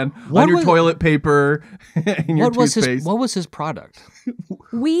 Daredevil Dan. What on your was- toilet paper and your What was toothpaste. his product?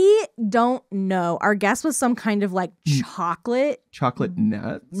 We don't know. Our guess was some kind of like chocolate Chocolate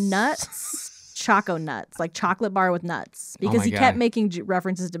nuts. choco nuts, like chocolate bar with nuts. Because my he God. kept making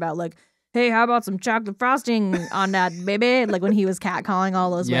references about like, hey, how about some chocolate frosting on that, baby? Like when he was catcalling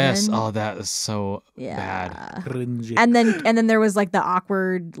all those Yes. women. Oh, that is so bad. Yeah. Cringy. And then there was like the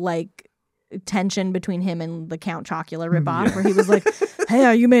awkward like tension between him and the Count Chocula ripoff where he was like, hey,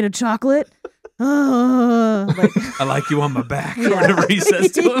 are you made of chocolate? Like, I like you on my back. Or whatever he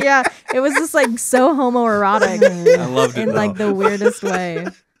says to him. yeah, it was just like so homoerotic I loved it in like though. the weirdest way.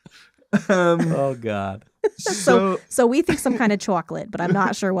 Oh god. So we think some kind of chocolate, but I'm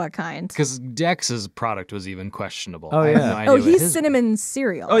not sure what kind. Because Dex's product was even questionable. Oh, I have yeah. no idea Oh, what he's his- cinnamon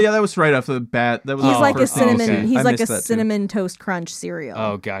cereal. Oh, yeah, that was right off the bat. That was He's Oh, like a first- cinnamon. okay. He's I like a missed that too. cinnamon toast crunch cereal.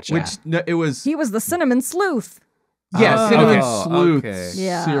 Oh, gotcha. Which, no, it was, He was the cinnamon sleuth. yeah, Oh, Cinnamon okay. Sleuth Okay.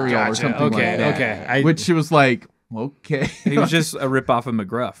 Yeah. cereal or Gotcha. something Okay, like that. okay. Which was like, okay. He was just a ripoff of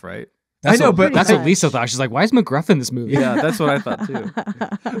McGruff, right? That's I know, what, but- that's Pretty what Lisa much. thought. She's like, "Why is McGruff in this movie?" Yeah, that's what I thought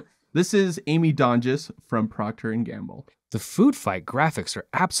too. This is Amy Donges from Procter & Gamble. The Food Fight graphics are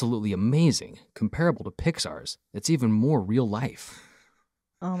absolutely amazing, comparable to Pixar's. It's even more real life.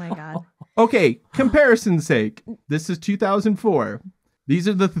 Oh my god. Okay, comparison's sake, this is 2004. These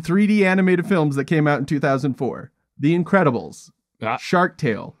are the 3D animated films that came out in 2004. The Incredibles, Ah. Shark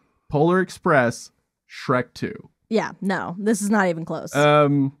Tale, Polar Express, Shrek 2. Yeah, no, this is not even close.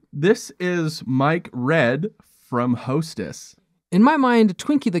 this is Mike Red from Hostess. In my mind,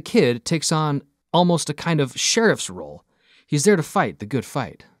 Twinkie the Kid takes on almost a kind of sheriff's role. He's there to fight the good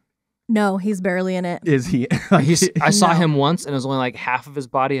fight. No, he's barely in it. Is he? I saw him once, and it was only like half of his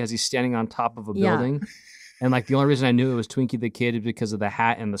body as he's standing on top of a building. And like the only reason I knew it was Twinkie the Kid is because of the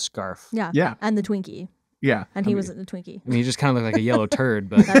hat and the scarf. Yeah. And the Twinkie. Yeah. And he wasn't the Twinkie. I mean, he just kind of looked like a yellow turd,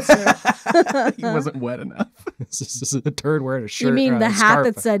 but That's true. He wasn't wet enough. it's just a turd wearing a shirt. You mean the hat scarf.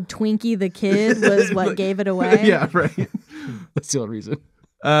 that said Twinkie the Kid was what gave it away? Yeah, right. That's the only reason.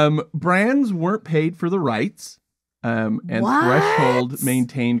 Brands weren't paid for the rights, and What? Threshold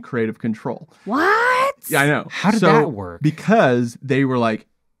maintained creative control. What? Yeah, I know. How did that work? Because they were like,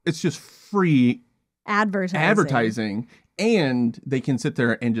 it's just free Advertising. and they can sit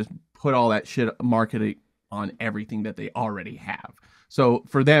there and just put all that shit marketing on everything that they already have. So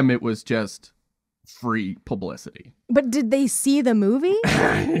for them, it was just free publicity. But did they see the movie?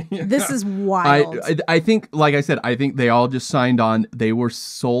 This is wild. I think, like I said, I think they all just signed on. They were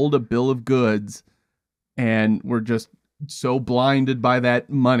sold a bill of goods and were just so blinded by that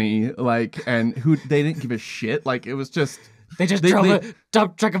money. Like, and they didn't give a shit. Like, it was just. They just drove a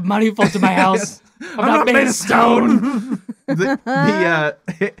dump truck of money full to my house. I'm not made of stone.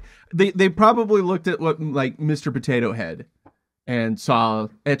 They probably looked at what like Mr. Potato Head and saw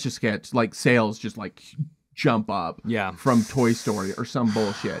Etch-a-Sketch like sales just like jump up from Toy Story or some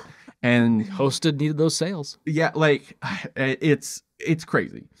bullshit. And Hosted needed those sales. Yeah, like it's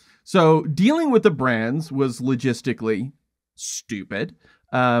crazy. So dealing with the brands was logistically stupid.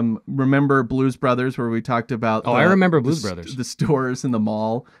 Remember Blues Brothers, where we talked about I remember Blues Brothers, the stores in the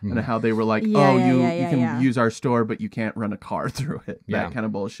mall, and how they were like, you can use our store, but you can't run a car through it. That kind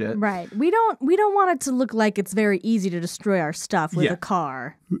of bullshit. Right. We don't want it to look like it's very easy to destroy our stuff with a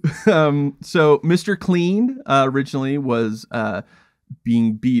car. So Mr. Clean originally was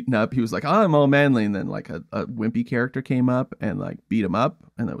being beaten up. He was like, I'm all manly, and then like a wimpy character came up and like beat him up,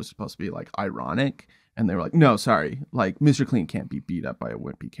 and that was supposed to be like ironic. And they were like, no, sorry. Like, Mr. Clean can't be beat up by a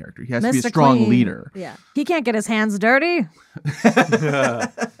wimpy character. He has to be a strong leader. Yeah. He can't get his hands dirty. He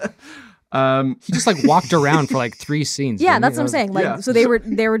just like walked around for like 3 scenes. Yeah, that's what I'm saying. Like, so they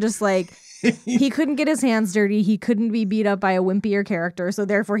were just like, he couldn't get his hands dirty. He couldn't be beat up by a wimpier character. So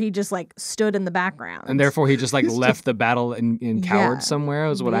therefore, he just like stood in the background. And therefore, he just like left the battle and cowered somewhere,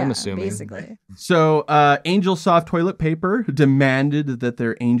 is what I'm assuming. Basically. So Angel Soft Toilet Paper demanded that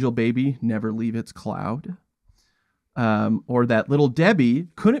their angel baby never leave its cloud. Or that little Debbie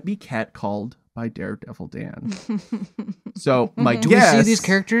couldn't be catcalled by Daredevil Dan. So my Do guess... we see these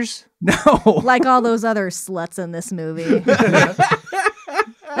characters? No. Like all those other sluts in this movie.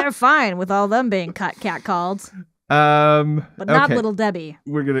 They're fine with all them being catcalled. But not little Debbie.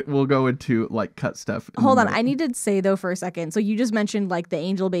 We'll go into like cut stuff. Hold on. I need to say though for a second. So you just mentioned like the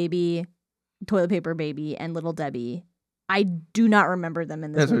angel baby, toilet paper baby, and little Debbie. I do not remember them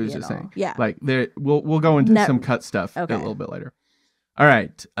in this movie. That's what I was just saying. Yeah. Like we'll go into some cut stuff a little bit later. All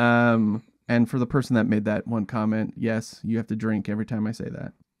right. And for the person that made that one comment, yes, you have to drink every time I say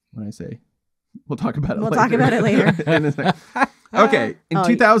that. When I say we'll talk about it later. We'll talk about it later. Okay, in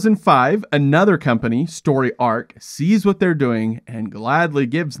 2005, another company, Story Arc, sees what they're doing and gladly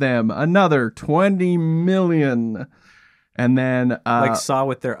gives them another $20 million. And then like saw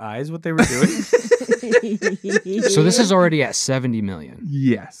with their eyes what they were doing. So this is already at 70 million.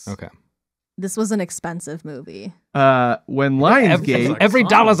 Yes. Okay. This was an expensive movie. When Lionsgate, every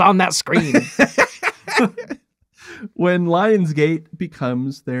dollar's on that screen. When Lionsgate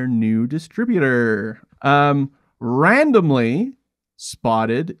becomes their new distributor, randomly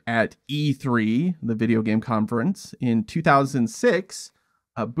spotted at E3, the video game conference, in 2006,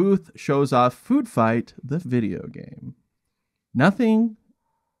 a booth shows off Foodfight, the video game. Nothing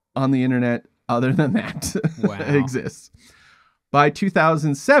on the internet other than that exists. By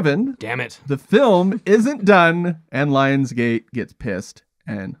 2007, damn it, the film isn't done, and Lionsgate gets pissed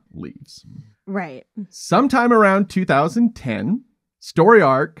and leaves. Right. Sometime around 2010, Story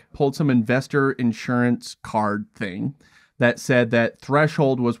Arc pulled some investor insurance card thing that said that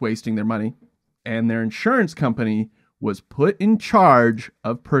Threshold was wasting their money, and their insurance company was put in charge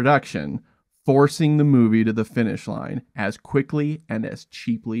of production, forcing the movie to the finish line as quickly and as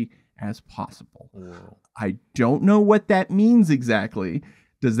cheaply as possible. Whoa. I don't know what that means exactly.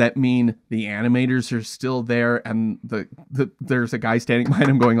 Does that mean the animators are still there and there's a guy standing behind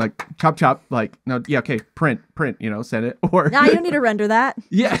him going like, chop, chop, like, no, yeah, okay, print, send it. Or no, you don't need to render that.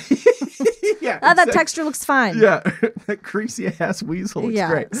 Yeah. Yeah, That texture looks fine. Yeah, that greasy ass weasel looks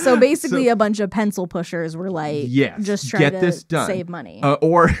great. So basically, a bunch of pencil pushers were like, Yes, just trying get to this done. save money.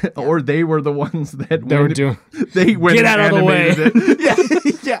 Or they were the ones that They were doing. they went Get and out of the way. animated it.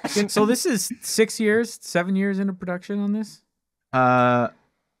 Yeah. So this is 7 years into production on this?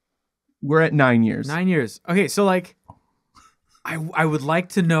 We're at 9 years. 9 years. Okay, so like, I would like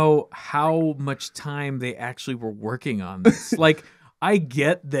to know how much time they actually were working on this. Like, I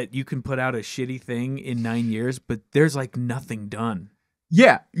get that you can put out a shitty thing in 9 years, but there's like nothing done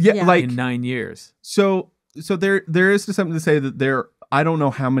Yeah, like in 9 years. so there is something to say that I don't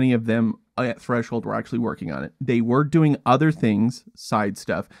know how many of them at Threshold were actually working on it. They were doing other things, side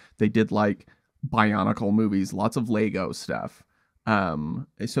stuff. They did like Bionicle movies, lots of Lego stuff.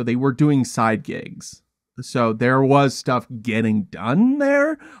 So they were doing side gigs. So there was stuff getting done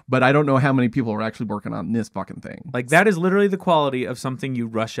there, but I don't know how many people were actually working on this fucking thing. Like, that is literally the quality of something you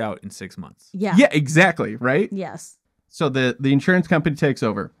rush out in 6 months. Yeah. Yeah, exactly, right? Yes. So the insurance company takes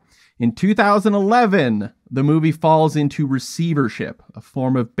over. In 2011, the movie falls into receivership, a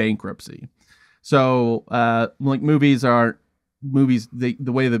form of bankruptcy. So, like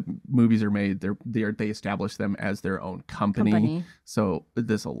the way the movies are made, they establish them as their own company. So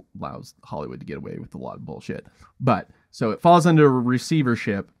this allows Hollywood to get away with a lot of bullshit. But so it falls under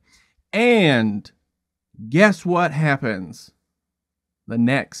receivership, and guess what happens? The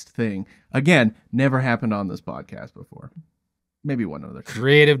next thing, again, never happened on this podcast before. Maybe one other.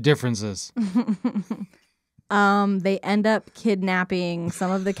 Creative differences. They end up kidnapping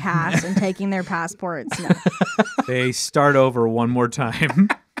some of the cast and taking their passports. No. They start over one more time.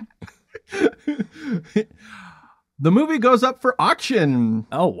 The movie goes up for auction.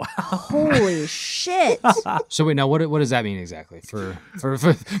 Oh, wow. Holy shit. So wait, now what does that mean exactly for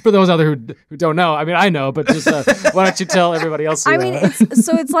those other who don't know? I mean, I know, but just why don't you tell everybody else? I mean,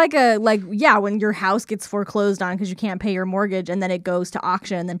 it's like when your house gets foreclosed on because you can't pay your mortgage, and then it goes to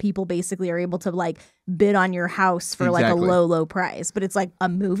auction, and then people basically are able to like bid on your house for like a low price. But it's like a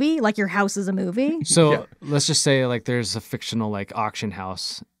movie, like your house is a movie. So let's just say like there's a fictional like auction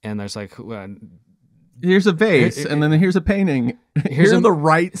house, and there's like. Here's a vase, and then here's a painting. Here are the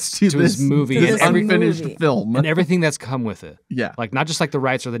rights to this movie, this unfinished film, and everything that's come with it. Yeah, like not just like the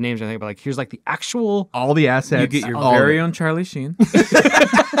rights or the names or anything, but like here's like the actual all the assets. You get your very own Charlie Sheen.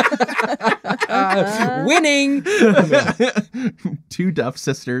 Winning. 2 Duff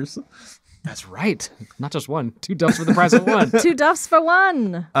sisters. That's right. Not just one. 2 Duffs for the price of one. 2 Duffs for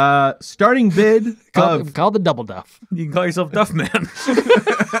one. Starting bid called the double Duff. You can call yourself Duff Man.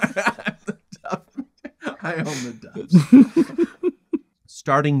 I own the Duffs.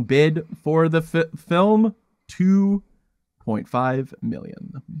 Starting bid for the film, $2.5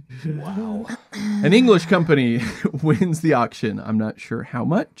 million. Wow. An English company wins the auction. I'm not sure how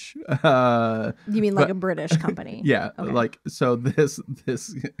much. You mean like a British company? Yeah. Okay. Like, so this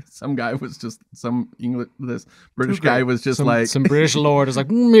some guy was just this British guy was just some British lord is like,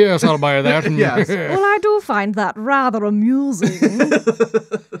 yes, I'll buy that. Yes. Well, I do find that rather amusing.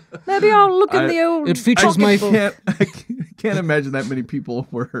 Maybe I'll look in the old. It features my. I can't imagine that many people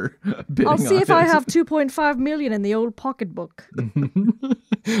were bidding I'll see on if it. I have 2.5 million in the old pocketbook.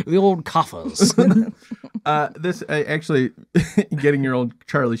 The old coffers. This actually, getting your old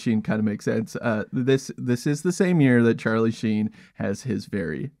Charlie Sheen kind of makes sense. This is the same year that Charlie Sheen has his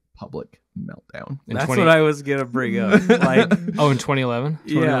very public meltdown. That's what I was gonna bring up. Like, in 2011. 2011.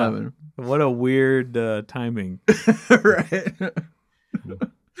 Yeah. What a weird timing. Right.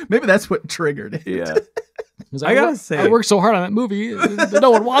 Maybe that's what triggered it. Yeah. I gotta say, I worked so hard on that movie,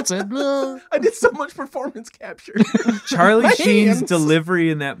 no one wants it. I did so much performance capture. Charlie Sheen's delivery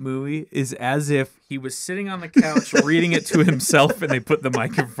in that movie is as if he was sitting on the couch reading it to himself, and they put the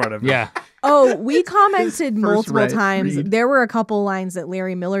mic in front of him. Yeah. Oh, we commented multiple times. There were a couple lines that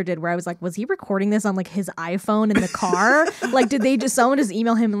Larry Miller did where I was like, was he recording this on like his iPhone in the car? Like, did someone just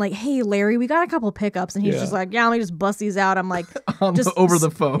email him and like, hey, Larry, we got a couple pickups. And he's just like, yeah, let me just bust these out. I'm like, just over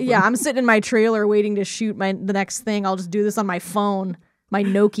the phone. Yeah, I'm sitting in my trailer waiting to shoot the next thing. I'll just do this on my phone. My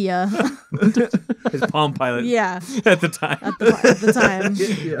Nokia. His Palm Pilot. Yeah. At the time. At the time.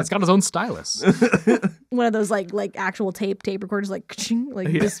 Yeah. It's got his own stylus. One of those like actual tape recorders,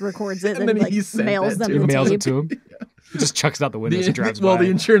 just records it and then like he mails them. He mails it to him. Yeah. He just chucks it out the window as he drives by. Well, the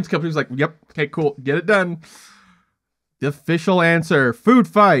insurance company's like, yep, okay, cool, get it done. The official answer,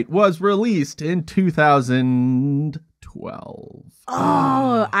 Foodfight, was released in 2012.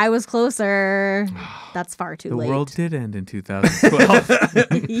 Oh, I was closer. That's far too late. The world did end in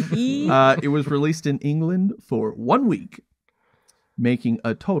 2012. It was released in England for 1 week, making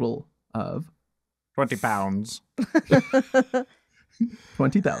a total of 20 pounds.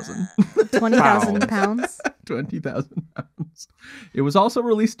 20,000. 20,000 pounds. 20,000 pounds. It was also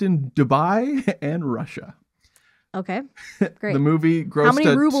released in Dubai and Russia. Okay, great. The movie grossed How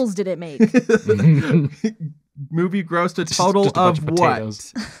many rubles did it make? movie grossed a total just a bunch of of what?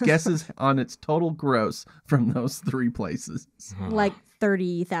 potatoes. Guesses on its total gross from those three places. Like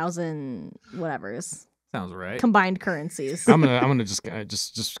 30,000 whatever's Sounds right. combined currencies. I'm gonna just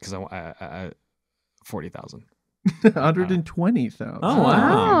because I 40,000. 120,000. Oh,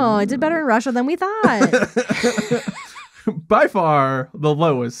 wow. Oh, it did better in Russia than we thought. By far the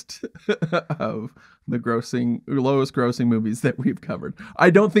lowest of the lowest grossing movies that we've covered. I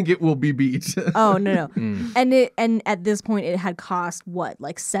don't think it will be beat. Oh no. And at this point it had cost what,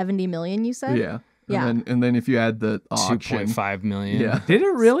 like 70 million, you said? Yeah. Yeah. And then if you add the auction, 2.5 million. Yeah. Did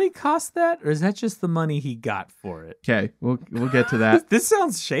it really cost that, or is that just the money he got for it? Okay, we'll get to that. This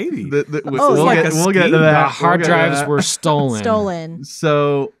sounds shady. We'll like get a to scheme. that. The hard drives were stolen. Stolen.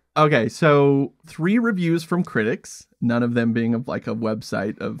 So, okay, so 3 reviews from critics, none of them being of like a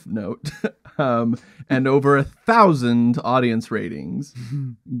website of note, and over 1,000 audience ratings.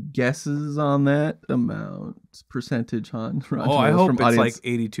 Guesses on that amount, percentage on Rotten Oh, I Tomatoes hope from it's audience.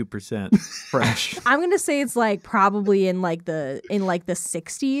 like 82% fresh. I'm gonna say it's like probably in like the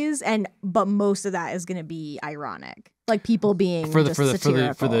 60s, but most of that is gonna be ironic, like people being For the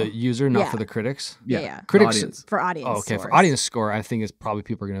just for the user, not Yeah. for the critics. Yeah. Critics. audience. for audience. Oh, okay, for scores. audience score, I think it's probably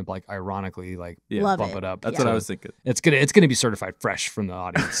people are gonna like ironically like Love bump it. it up. That's Yeah. what I was thinking. It's gonna be certified fresh from the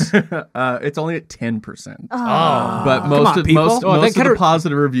audience. It's only at 10%. Oh. But Come most on, of people. most, Oh, that most of the kinda-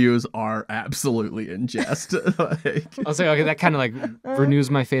 positive reviews are absolutely in jest. Like, I was like, okay, that kind of like renews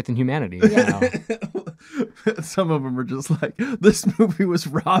my faith in humanity. Yeah. some of them are just like, this movie was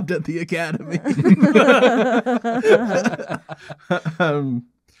robbed at the Academy.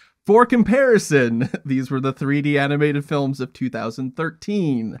 For comparison, these were the 3D animated films of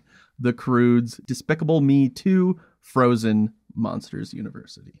 2013. The Croods, Despicable Me 2, Frozen, Monsters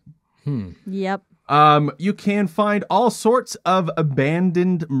University. Yep. You can find all sorts of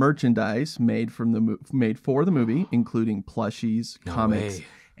abandoned merchandise made for the movie, including plushies, comics, way.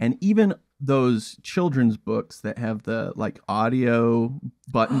 and even those children's books that have the like audio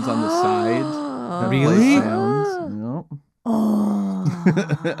buttons on the side. that play Really? sounds. Yep. Oh,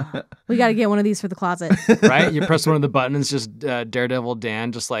 we got to get one of these for the closet. Right? You press one of the buttons, just Daredevil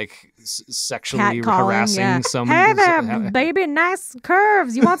Dan just like sexually Cat calling, harassing yeah. someone. Hey there, baby, nice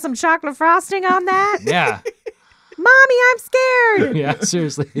curves. You want some chocolate frosting on that? Yeah. Mommy, I'm scared. Yeah,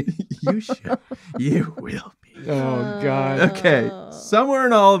 seriously. You should. You will be. Oh, God. Okay, somewhere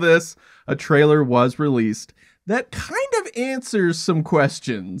in all this, a trailer was released that kind of answers some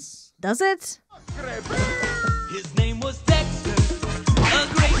questions. Does it? His name was Dexter, a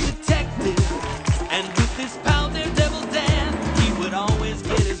great detective. And with his pal Daredevil Dan, he would always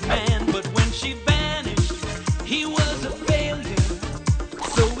get his man. But when she vanished, he was a failure.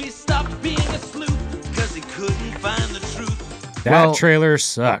 So he stopped being a sleuth, cause he couldn't find the truth. That Well, trailer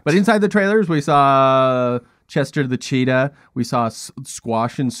sucked. But inside the trailers, we saw Chester the Cheetah. We saw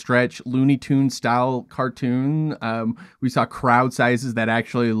Squash and Stretch Looney Tune style cartoon. We saw crowd sizes that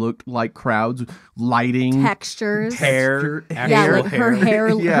actually looked like crowds. Lighting, Textures. Hair. Yeah, actual like her hair.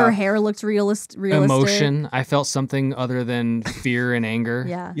 Yeah. Her hair looks realistic. Emotion. I felt something other than fear and anger.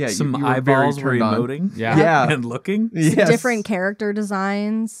 Yeah. Yeah, Some you were very eyeballs were turned on. emoting. Yeah. Yeah. And looking. Yes. Different character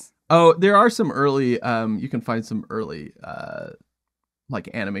designs. Oh, there are some early. You can find some early. Like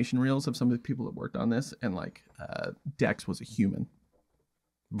animation reels of some of the people that worked on this, and like Dex was a human.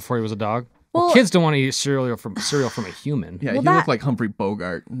 Before he was a dog. Well- Kids don't want to eat cereal from a human. Yeah, Well, he that- looked like Humphrey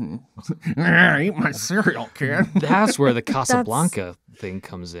Bogart. Eat my cereal, kid. That's where the Casablanca thing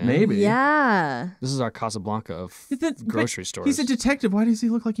comes in. Maybe. Yeah. This is our Casablanca of But grocery stores. He's a detective. Why does he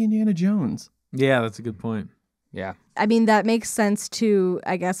look like Indiana Jones? Yeah, that's a good point. Yeah. I mean, that makes sense too,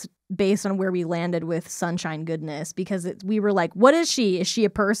 I guess, based on where we landed with Sunshine Goodness, because we were like, what is she? Is she a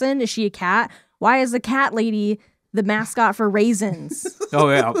person? Is she a cat? Why is the cat lady the mascot for Raisins? Oh,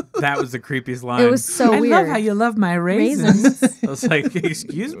 yeah. That was the creepiest line. It was so I weird. love how you love my raisins. Raisins. I was like,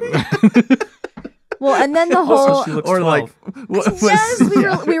 excuse me? Well, and then the whole Also, she looks Or 12. like, what was, yes,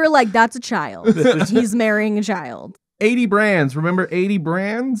 yeah. we were like, that's a child. He's marrying a child. 80 brands. Remember 80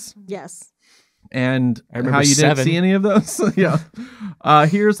 brands? Yes. And I remember how you 7. didn't see any of those? Yeah.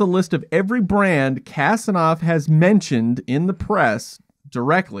 Here's a list of every brand Kasanoff has mentioned in the press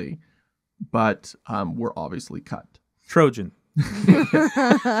directly, but were obviously cut. Trojan. Would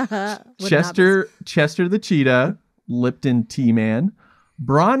not Chester the Cheetah, Lipton Tea Man,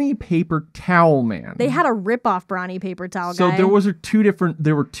 Brawny Paper Towel Man. They had a rip-off Brawny Paper Towel guy. So there were two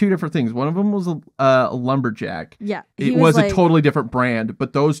different things. One of them was a lumberjack. Yeah. It was a totally different brand,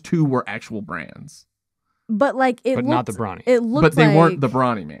 but those two were actual brands. But not the Brawny. It looked but they weren't the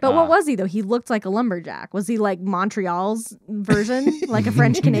Brawny Man. But what was he though? He looked like a lumberjack. Was he like Montreal's version, like a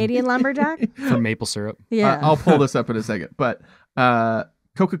French Canadian lumberjack? For maple syrup. Yeah. I'll pull this up in a second. But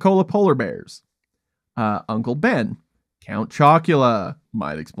Coca-Cola Polar Bears, Uncle Ben, Count Chocula,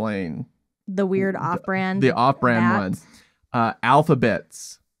 might explain the weird off-brand. The off-brand one.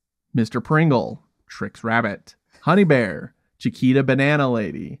 Alphabets, Mr. Pringle, Trix Rabbit, Honey Bear, Chiquita Banana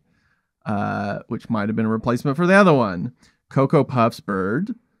Lady, which might have been a replacement for the other one. Cocoa Puffs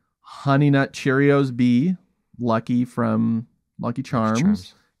Bird, Honey Nut Cheerios Bee, Lucky from Lucky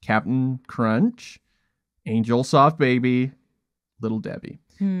Charms, Captain Crunch, Angel Soft Baby, Little Debbie.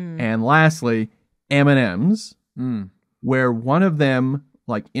 And lastly, M&M's, where one of them,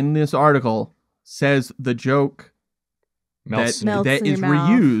 like in this article, says the joke that is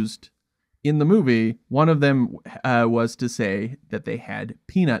reused in the movie. One of them was to say that they had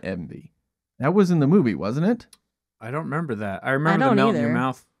peanut envy. That was in the movie, wasn't it? I don't remember that. I remember the melt in your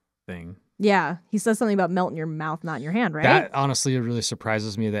mouth thing. Yeah, he says something about melt in your mouth, not in your hand, right? That honestly really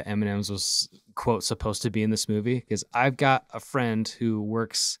surprises me that M&M's was, quote, supposed to be in this movie, because I've got a friend who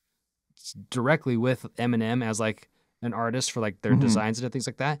works directly with M&M as like an artist for like their designs and things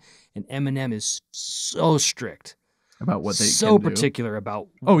like that, and M&M is so strict about what they so can particular about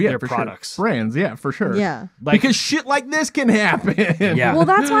for their products. Sure. Brands, yeah, for sure. Yeah. Because shit like this can happen. Yeah. Well,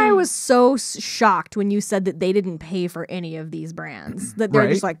 that's why I was so shocked when you said that they didn't pay for any of these brands. That they're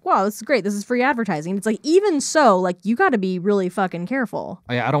just like, wow, this is great. This is free advertising. It's like, even so, like, you got to be really fucking careful.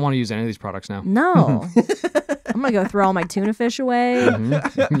 Oh, yeah, I don't want to use any of these products now. No. I'm going to go throw all my tuna fish away.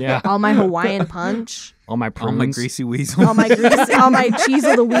 Yeah. All my Hawaiian punch. All my prunes. All my greasy weasel. all my cheese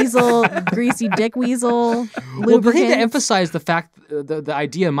of the weasel, greasy dick weasel, lubricants. Well, the thing to emphasize the fact, the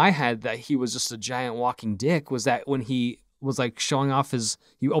idea in my head that he was just a giant walking dick was that when he was like showing off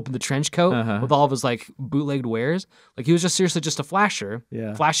he opened the trench coat with all of his like bootlegged wares, like he was just seriously just a flasher,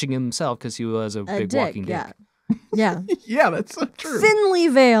 flashing himself because he was a big dick, walking dick. Yeah. Yeah, that's so true. Thinly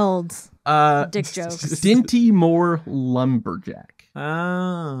veiled dick jokes. Dinty Moore Lumberjack. Oh.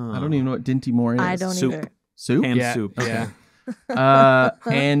 I don't even know what Dinty Moore is. I don't either. Soup? Ham Yeah, soup. yeah.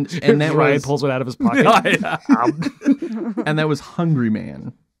 And that Ryan was pulls one out of his pocket. and that was Hungry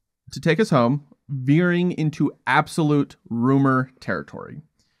Man. To take us home, veering into absolute rumor territory.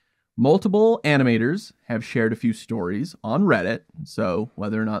 Multiple animators have shared a few stories on Reddit, so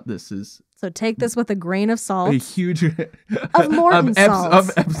whether or not this is So take this with a grain of salt. a huge Of Morton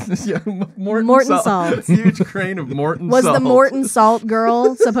salt. Morton salt. Huge grain of Morton Was salt. the Morton Salt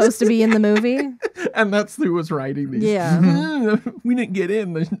girl supposed to be in the movie? And that's who was writing these. Yeah. We didn't get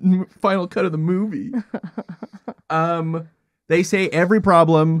in the final cut of the movie. They say every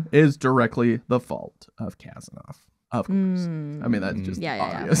problem is directly the fault of Kazanov. Of course. I mean, that's just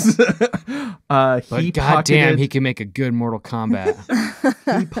obvious. But goddamn, he can make a good Mortal Kombat.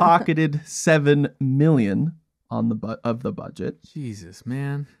 He pocketed $7 million on of the budget. Jesus,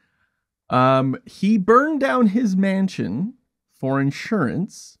 man. He burned down his mansion for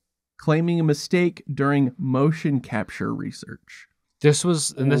insurance, claiming a mistake during motion capture research. This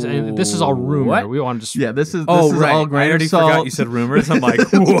was, and this is all rumor. What? We want to just. Yeah, this is right. all grain I already of salt. forgot you said rumors. I'm like,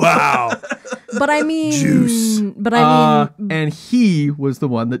 wow. But I mean, Juice. But I mean, and he was the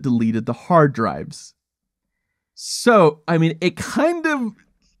one that deleted the hard drives. So, I mean, it kind of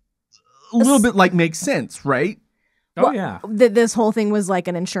a little bit like makes sense, right? Oh, yeah. This whole thing was like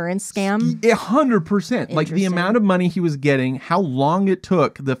an insurance scam. 100%. Like the Interesting. amount of money he was getting, how long it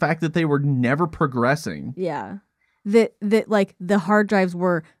took, the fact that they were never progressing. Yeah. That like the hard drives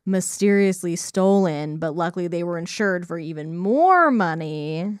were mysteriously stolen, but luckily they were insured for even more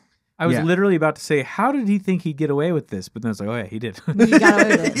money. I was Yeah. literally about to say, how did he think he'd get away with this? But then I was like, oh, yeah, he did. He got away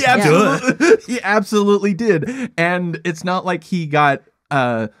with it. He absolutely, he absolutely did. And it's not like he got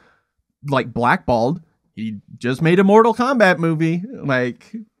like blackballed. He just made a Mortal Kombat movie.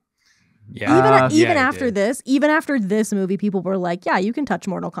 Like, Yeah. Even he after did. this, even after this movie, people were like, "Yeah, you can touch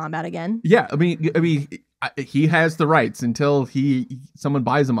Mortal Kombat again." yeah, I mean, he has the rights until someone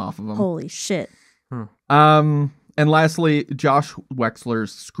buys them off of him. Holy shit! And lastly, Josh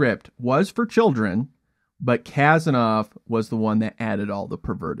Wexler's script was for children, but Kazanov was the one that added all the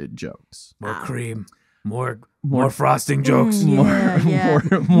perverted jokes. More cream. More frosting jokes. Yeah. More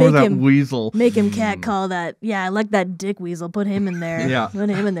Make that him- weasel. Make him catcall that. Yeah, I like that dick weasel. Put him in there. Yeah. Put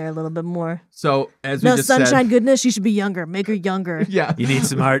him in there a little bit more. So as we No just sunshine said, goodness. She should be younger. Make her younger. yeah, You need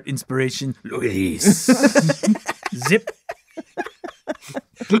some art inspiration? Luis. Zip.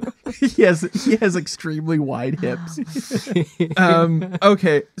 he has extremely wide hips.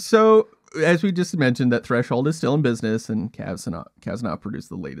 Okay, so as we just mentioned, that Threshold is still in business, and Kazanov produced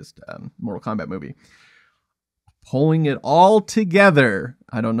the latest Mortal Kombat movie. Pulling it all together,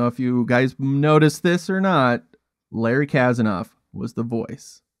 I don't know if you guys noticed this or not, Larry Kazanov was the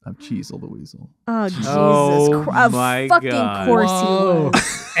voice of Cheezel the Weasel. Oh, Jesus Oh, Christ. my Fucking God. course Whoa. he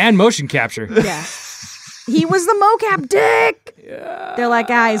was. And motion capture. Yeah. He was the mocap dick. Yeah. They're like,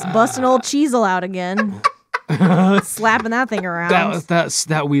 guys, busting old Cheezel out again. Slapping that thing around.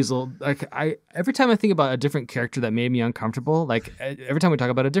 That weasel. Like every time I think about a different character that made me uncomfortable, like every time we talk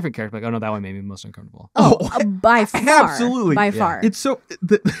about a different character, like, oh no, that one made me most uncomfortable. By far. Absolutely. By far. It's so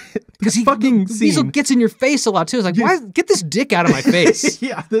Because the fucking the weasel scene. gets in your face a lot too. It's like, why get this dick out of my face?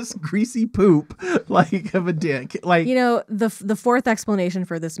 Yeah, this greasy poop like of a dick. Like, You know, the fourth explanation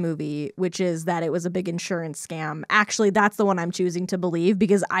for this movie, which is that it was a big insurance scam, actually, that's the one I'm choosing to believe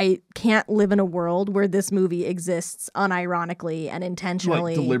because I can't live in a world where this movie exists unironically and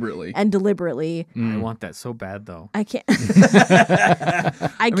intentionally. Like, deliberately. And deliberately. I want that so bad, though. I can't.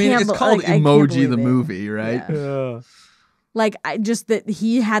 I mean, it's called I can't Emoji believe the it. movie, right? Yeah. Like I just that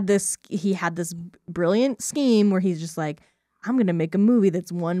he had this brilliant scheme where he's just like, I'm gonna make a movie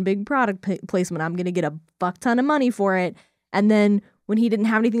that's one big product placement. I'm gonna get a fuck ton of money for it. And then when he didn't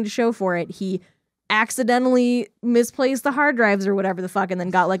have anything to show for it, he accidentally misplaced the hard drives or whatever the fuck, and then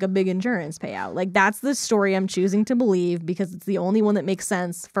got like a big insurance payout. Like that's the story I'm choosing to believe because it's the only one that makes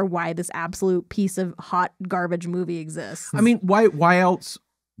sense for why this absolute piece of hot garbage movie exists. I mean, why else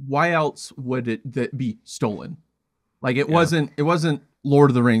would it be stolen? Like it wasn't Lord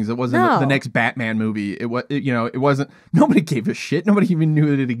of the Rings. It wasn't No. the next Batman movie. It wasn't. Nobody gave a shit. Nobody even knew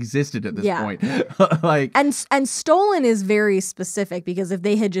that it existed at this point. Like, and stolen is very specific because if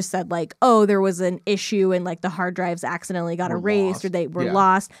they had just said like, oh, there was an issue and like the hard drives accidentally got erased lost. or they were Yeah.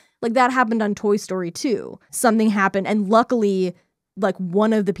 lost, like that happened on Toy Story 2. Something happened, and luckily, like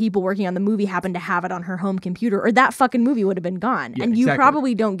one of the people working on the movie happened to have it on her home computer, or that fucking movie would have been gone. Yeah, and you exactly.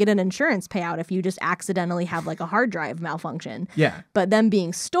 probably don't get an insurance payout if you just accidentally have like a hard drive malfunction. yeah. But them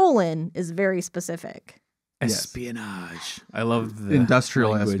being stolen is very specific. Yes. Espionage. I love the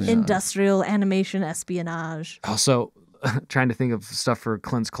Industrial language. espionage. Industrial animation espionage. Also, trying to think of stuff for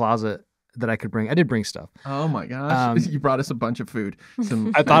Clint's closet that I could bring. I did bring stuff. Oh my gosh! You brought us a bunch of food.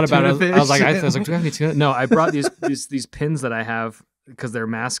 Some I thought about it. tuna I was like, fish. do I have any tuna? No, I brought these pins that I have because they're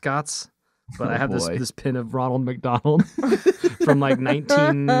mascots. But I have this pin of Ronald McDonald from like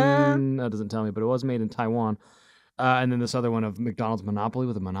 19. That doesn't tell me, but it was made in Taiwan. And then this other one of McDonald's Monopoly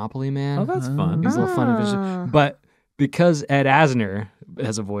with a Monopoly Man. Oh, that's fun. He's a little fun vision. But because Ed Asner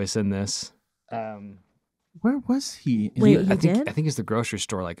has a voice in this. Where was he? Wait, I did? think he's the grocery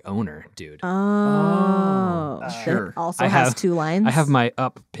store like owner, dude. Oh, sure. That also I has have- 2 lines. I have my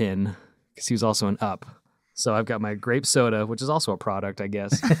Up pin because he was also an Up. So I've got my grape soda, which is also a product, I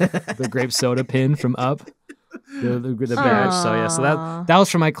guess. The grape soda pin from Up, the badge. So yeah, so that was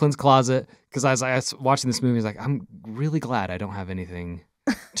from my Clint's closet because I was watching this movie. I was like, I'm really glad I don't have anything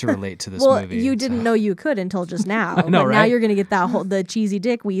to relate to this well, movie. you didn't know you could until just now. I know, but now right? you're gonna get the cheesy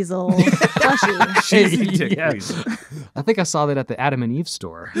dick weasel plushie. Cheesy dick, Yeah. please. I think I saw that at the Adam and Eve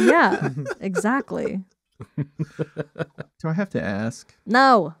store. Yeah, exactly. Do I have to ask?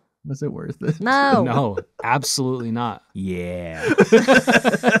 No, Was it worth it? no, No, absolutely not. Yeah.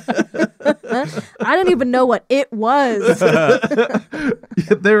 I didn't even know what it was.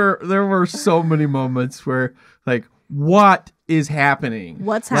 There were so many moments where, like, what is happening?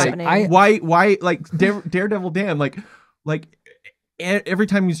 What's Like, happening? Why? Like Daredevil Dan, like every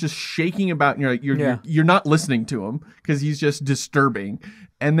time he's just shaking about, and you're not listening to him because he's just disturbing.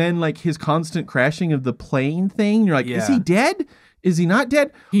 And then like his constant crashing of the plane thing, you're like, is he dead? Is he not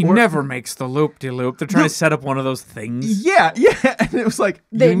dead? He Or- never makes the loop-de-loop. They're trying to set up one of those things. Yeah. And it was like,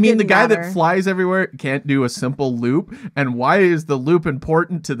 They you mean the didn't guy matter. that flies everywhere can't do a simple loop? And why is the loop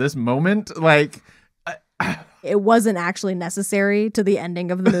important to this moment? Like, It wasn't actually necessary to the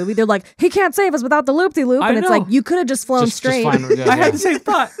ending of the movie. They're like, he can't save us without the loop-de-loop. I And it's know. like, you could have just flown Just straight. fine. I had the same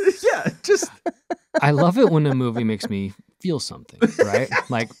thought. yeah, just I love it when a movie makes me feel something, right?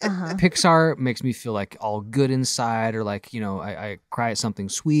 Like Pixar makes me feel like all good inside, or like, I cry at something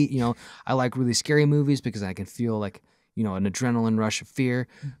sweet. I like really scary movies because I can feel like, an adrenaline rush of fear.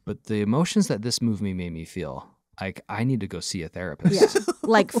 But the emotions that this movie made me feel, like I need to go see a therapist. Yeah,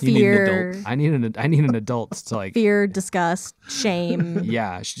 like You need an fear, adult. I need an adult to like. fear, disgust, shame.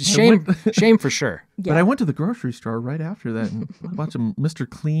 Yeah, shame for sure. But I went to the grocery store right after that and bought some Mr.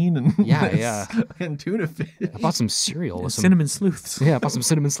 Clean and Yeah. and tuna fish. I bought some cereal with some Cinnamon sleuths. Yeah, I bought some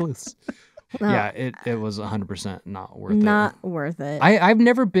cinnamon sleuths. Yeah, it was 100% not worth it. Not worth it. I've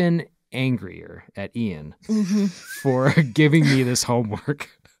never been angrier at Ian for giving me this homework.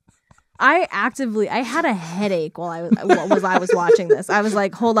 I had a headache while I was watching this. I was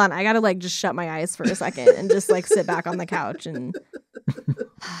like, hold on, I gotta like just shut my eyes for a second and just like sit back on the couch and.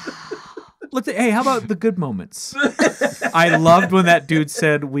 Hey, how about the good moments? I loved when that dude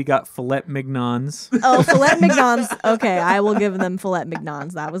said we got filet mignons. Oh, filet mignons. Okay, I will give them filet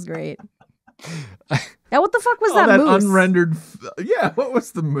mignons. That was great. Yeah, what the fuck was that moose? Unrendered. Yeah, what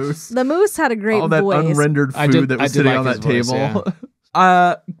was the moose? The moose had a great All that voice. unrendered food that was sitting on that voice, table.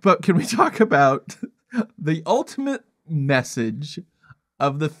 yeah. But can we talk about the ultimate message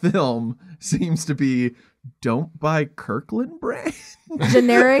of the film seems to be don't buy Kirkland brand.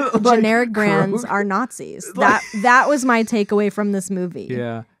 Generic Like brands Kroger. are Nazis. Like- That was my takeaway from this movie.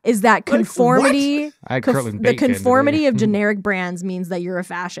 Yeah. Is that conformity? I had Kirkland the bacon conformity today. of generic brands means that you're a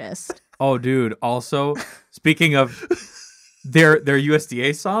fascist. Oh, dude. Also, speaking of their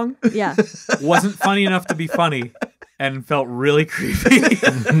USDA song, Yeah. wasn't funny enough to be funny and felt really creepy.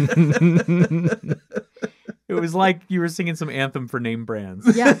 It was like you were singing some anthem for name brands.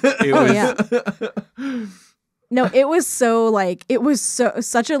 Yeah. It Oh was, yeah. No, it was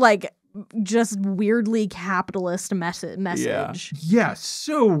such a like just weirdly capitalist message. Yeah,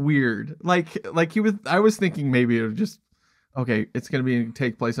 so weird. I was thinking maybe it would just it's gonna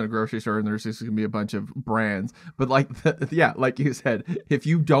take place in a grocery store and there's just gonna be a bunch of brands. But like you said, if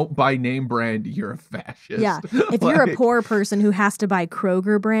you don't buy name brand, you're a fascist. Yeah. If you're a Like, poor person who has to buy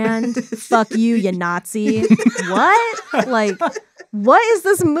Kroger brand, fuck you, you Nazi. What? Like, what is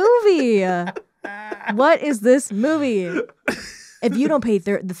this movie? What is this movie? If you don't pay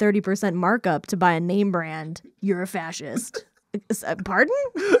the 30% markup to buy a name brand, you're a fascist. Pardon?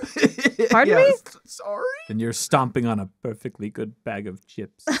 Pardon me? Sorry. then you're stomping on a perfectly good bag of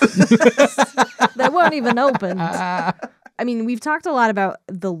chips. They weren't even opened. I mean, we've talked a lot about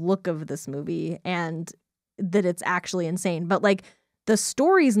the look of this movie and that it's actually insane, but like the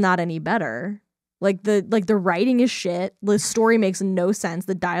story's not any better. Like the writing is shit. The story makes no sense.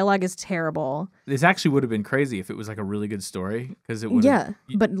 The dialogue is terrible. This actually would have been crazy if it was like a really good story because it would. Yeah,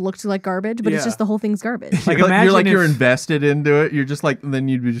 but it looked like garbage. But it's Yeah. just the whole thing's garbage. Like, you're imagine you're if- invested into it. You're just like, then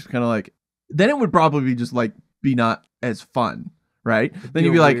you'd be just kind of like, then it would probably be just like be not as fun, right? Then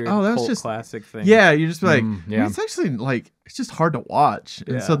you'd be like, oh, that's just classic thing. yeah. You just be like, yeah. it's actually like it's just hard to watch,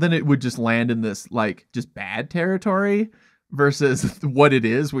 and so Yeah. then it would just land in this like just bad territory versus what it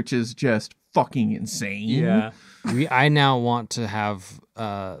is, which is just fucking insane. Yeah. I now want to have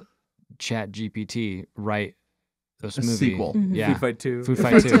Chat GPT write this A movie. sequel. Yeah. Food Fight 2. Food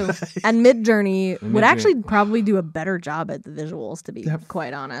Fight 2. Too. And Midjourney would Midjourney. actually probably do a better job at the visuals, to be Def-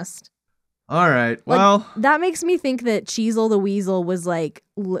 quite honest. All right. Like, Well, that makes me think that Cheezel the Weasel was like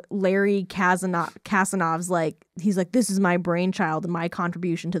Larry Kasanov's like, he's like, this is my brainchild and my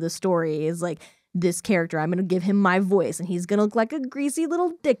contribution to the story is like this character. I'm going to give him my voice and he's going to look like a greasy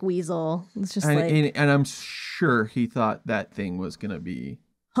little dick weasel. It's just like and I'm sure he thought that thing was gonna be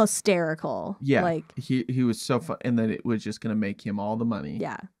hysterical. yeah. Like, he was so fun, and that it was just gonna make him all the money.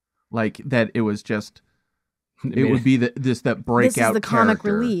 yeah. Like that. It was just. It would be that breakout. This is the comic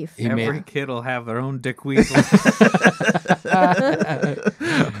character. relief. He Every made kid will have their own dick weasel.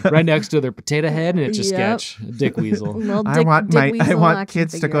 right next to their potato head, and it's a Yep. sketch. A dick weasel. Little I dick- want dick weasel action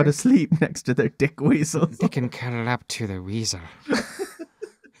kids to go figure. to sleep next to their dick weasels. They can cuddle up to the weasel.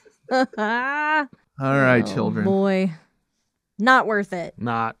 All right, Oh, children. boy. Not worth it.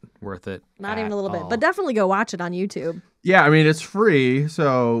 Not worth it. Not even at a little bit. all. But definitely go watch it on YouTube. Yeah, I mean it's free,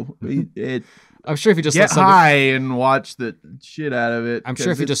 so it I'm sure if you just get let somebody- high and watch the shit out of it. I'm sure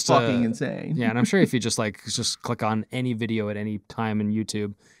if 'cause you it's just fucking insane. Yeah, and I'm sure if you just click on any video at any time in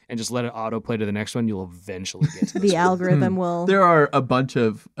YouTube and just let it autoplay to the next one, you'll eventually get to this The one. algorithm will. There are a bunch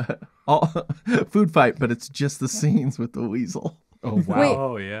of food fight, but it's just the scenes with the weasel. Oh wow. Wait.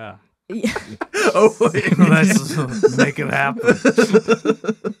 Oh, yeah. Oh, Let's make it happen.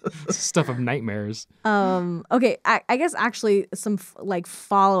 Stuff of nightmares. Okay, I guess actually some like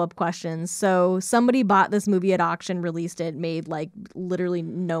follow-up questions. So somebody bought this movie at auction, released it, made like literally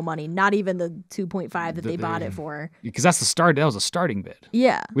no money, not even the 2.5 that they bought it for. Because that's the start. That was a starting bid.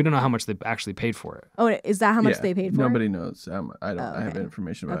 Yeah. We don't know how much they actually paid for it. Oh, is that how much Yeah, they paid for Nobody it? knows. I don't. I have okay.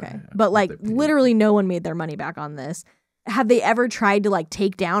 information about Okay. it. But what like they paid. literally no one made their money back on this. Have they ever tried to like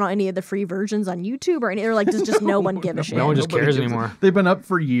take down any of the free versions on YouTube or any? Or like does just no one give a shit? No one just Nobody cares gives a- anymore. They've been up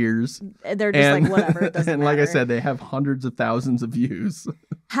for years. They're just like whatever. It doesn't and like I matter. said, they have hundreds of thousands of views.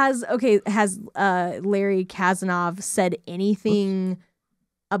 Has Larry Kazanov said anything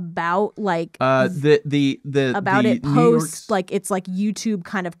about like about it post like it's like YouTube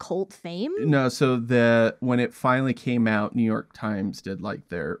kind of cult fame? No, so when it finally came out, New York Times did like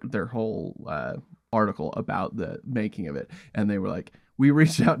their whole article about the making of it, and they were like, we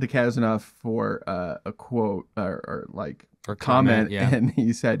reached out to Kazanoff for a quote or comment, and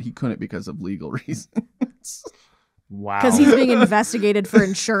he said he couldn't because of legal reasons. Wow. Because he's being investigated for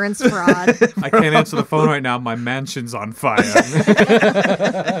insurance fraud. I can't answer the phone right now. My mansion's on fire.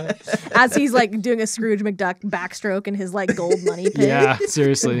 As he's like doing a Scrooge McDuck backstroke in his like gold money pit. Yeah,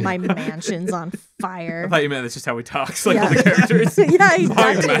 seriously. My mansion's on fire. I thought you meant that's just how he talks, like Yeah. all the characters. Yeah, he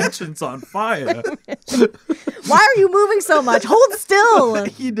My does. mansion's on fire. Why are you moving so much? Hold still.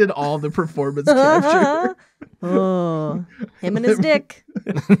 He did all the performance capture. Oh, him and his dick.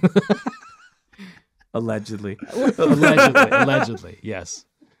 Allegedly. Allegedly, yes.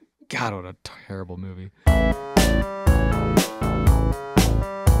 God, what a terrible movie.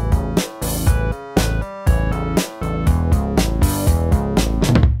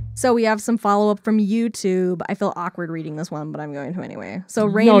 So we have some follow-up from YouTube. I feel awkward reading this one, but I'm going to anyway. So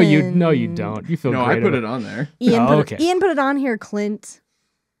Raymond... No, you don't. You feel No, great I put about it on there. Ian put it on here, Clint.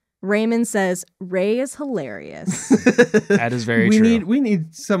 Raymond says, Ray is hilarious. That is very true. We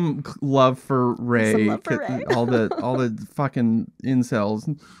need some love for Ray. Some love for Ray. all the fucking incels.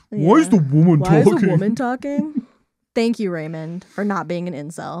 Yeah. Why is the woman Why talking? is a woman talking? Thank you, Raymond, for not being an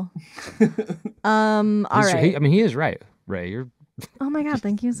incel. All right. He is right. Ray, you're Oh my God,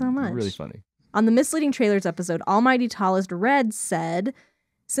 thank you so much. really funny. On the Misleading Trailers episode, Almighty Tallest Red said,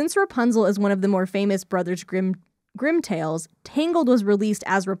 since Rapunzel is one of the more famous Brothers Grimm tales, Tangled was released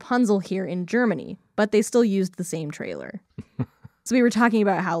as Rapunzel here in Germany, but they still used the same trailer. So we were talking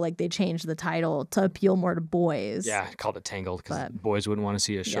about how like they changed the title to appeal more to boys. Yeah, called it Tangled because boys wouldn't want to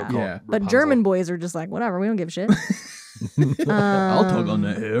see a show Yeah. called Yeah. But Rapunzel. German boys are just like, whatever, we don't give a shit. I'll tug on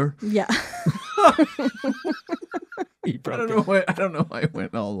that hair. Yeah. He I broke don't know why I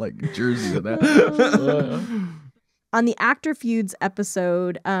went all like Jersey with that. On the Actor Feuds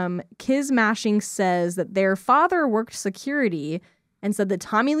episode, Kiz Mashing says that their father worked security and said that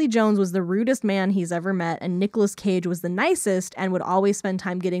Tommy Lee Jones was the rudest man he's ever met and Nicolas Cage was the nicest and would always spend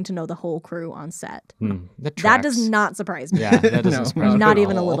time getting to know the whole crew on set. That does not surprise me. Yeah, that doesn't No, surprise me. Not at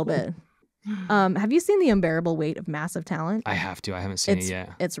even a all. little bit. Have you seen The Unbearable Weight of Massive Talent? I have to. I haven't seen it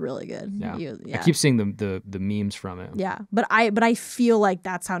yet. It's really good. Yeah. Yeah. I keep seeing the memes from it. Yeah, but I feel like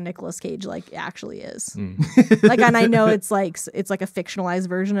that's how Nicolas Cage like actually is. Like, and I know it's like a fictionalized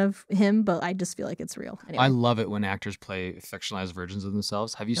version of him, but I just feel like it's real. Anyway. I love it when actors play fictionalized versions of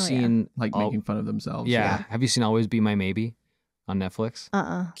themselves. Have you Oh, yeah. seen Like making fun of themselves. Yeah. Have you seen Always Be My Maybe on Netflix?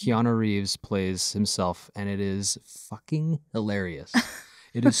 Uh-uh. Keanu Reeves plays himself, and it is fucking hilarious.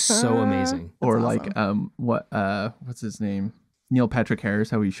 It is so amazing. Or That's like what's his name? Neil Patrick Harris,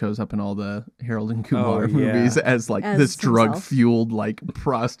 how he shows up in all the Harold and Kumar Oh, yeah. movies as like As this himself. drug-fueled like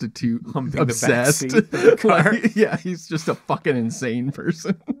prostitute Humping the obsessed. backseat of the car. Like, yeah, he's just a fucking insane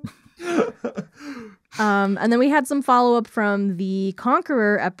person. And then we had some follow-up from the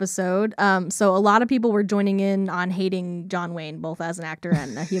Conqueror episode. So a lot of people were joining in on hating John Wayne, both as an actor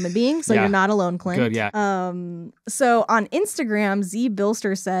and a human being. So Yeah. you're not alone, Clint. Good, yeah. So on Instagram, Z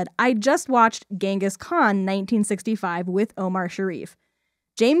Bilster said, I just watched Genghis Khan 1965 with Omar Sharif.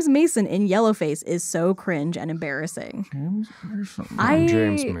 James Mason in Yellowface is so cringe and embarrassing. James Mason.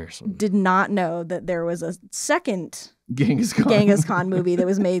 James I Mason. did not know that there was a second Genghis Khan. Genghis Khan movie that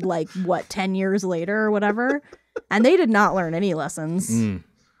was made like 10 years later or whatever, and they did not learn any lessons.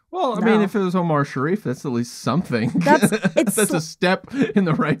 Well, I No. mean, if it was Omar Sharif, that's at least something. It's that's a step in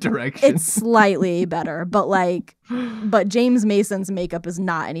the right direction. It's slightly better, but James Mason's makeup is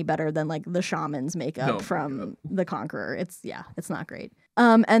not any better than like the shaman's makeup No, from The Conqueror. It's not great.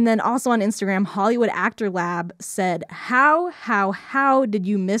 And then also on Instagram, Hollywood Actor Lab said, how did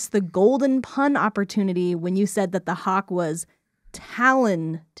you miss the golden pun opportunity when you said that the hawk was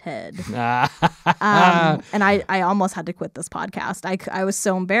talented? And I almost had to quit this podcast. I was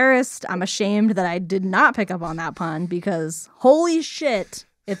so embarrassed. I'm ashamed that I did not pick up on that pun because holy shit,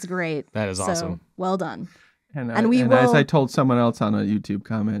 it's great. That is So, awesome. well done. And we as will- I told someone else on a YouTube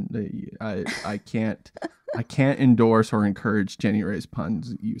comment, I can't endorse or encourage Jenny Ray's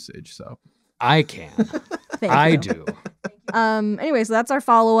puns usage. So I can. Thank I you. do. Anyway, so that's our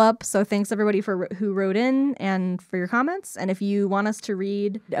follow-up. So thanks everybody who wrote in and for your comments. And if you want us to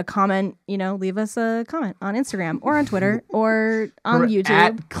read a comment, leave us a comment on Instagram or on Twitter or on Or YouTube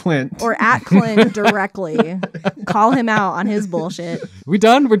at Clint. or at Clint directly. Call him out on his bullshit. We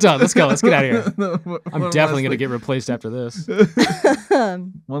done? We're done. Let's go. Let's get out of here. I'm One definitely last going to get replaced after this.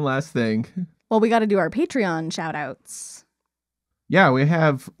 One last thing. Well, we got to do our Patreon shout-outs. Yeah, we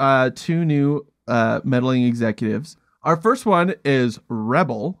have 2 new meddling executives. Our first one is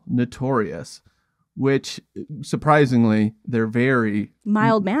Rebel Notorious, which surprisingly, they're very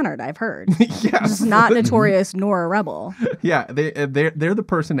Mild-mannered, I've heard. yeah, Just not notorious nor a rebel. yeah. They're the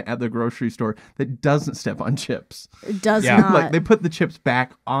person at the grocery store that doesn't step on chips. It does Yeah. not. Like they put the chips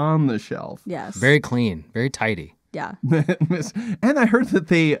back on the shelf. Yes. Very clean, very tidy. Yeah. And I heard that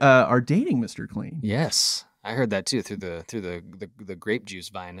they are dating Mr. Clean. Yes, I heard that too through the grape juice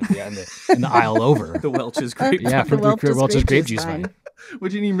vine in the aisle over. The Welch's grape. Yeah, from the Welch's grape juice vine.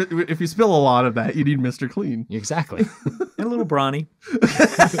 Which you need if you spill a lot of that, you need Mr. Clean. Exactly. And a little brawny.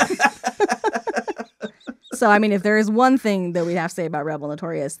 So, I mean, if there is one thing that we'd have to say about Rebel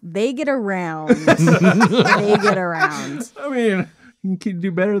Notorious, they get around. They get around. I mean, you can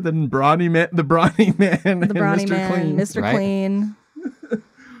do better than Brawny Man, the Brawny Man, The and Brawny Mr. Man, Clean. Mr. Right. Clean.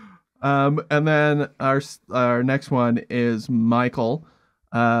 And then our next one is Michael.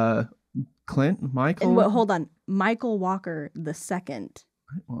 Clint? Michael? And hold on. Michael Walker II.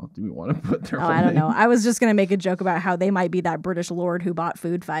 Well, do we want to put their Oh, full I don't name? know. I was just going to make a joke about how they might be that British lord who bought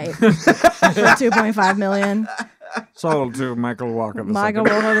Food Fight for $2.5 million. Sold to Michael Walker. Michael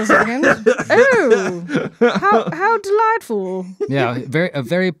Walker II. Oh, how delightful. Yeah, a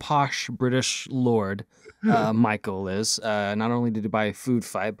very posh British lord. Michael is. Not only did he buy Food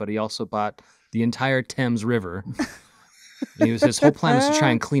Fight, but he also bought the entire Thames River. And his whole plan was to try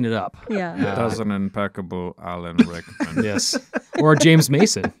and clean it up. Yeah. Does an impeccable Alan Rickman. Yes. Or James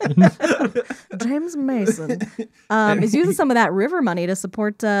Mason. James Mason is using some of that river money to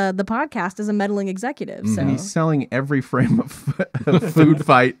support the podcast as a meddling executive. So And he's selling every frame of Food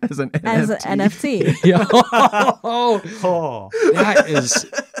Fight as an as NFT. an NFT. Yeah. Oh.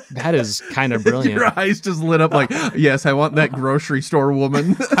 That is kind of brilliant. Your eyes just lit up like, yes, I want that grocery store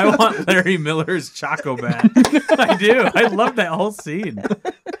woman. I want Larry Miller's Choco Bat. I do. I love that whole scene.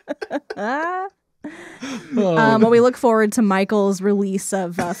 Well, we look forward to Michael's release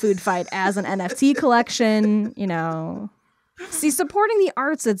of Food Fight as an NFT collection. You know, see, supporting the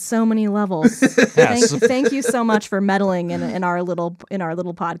arts at so many levels. Yes. Thank you so much for meddling in our little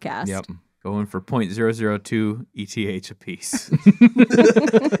podcast. Yep. Going for 0.002 ETH apiece.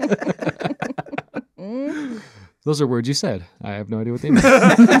 Those are words you said. I have no idea what they mean.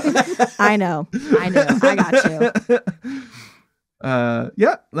 I know. I got you.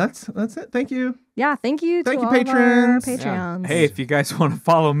 Yeah, that's it. Thank you. Yeah, thank you to Thank you, all of our patrons. Patreons. Hey, if you guys want to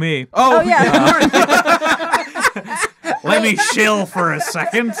follow me, Oh yeah. let me chill for a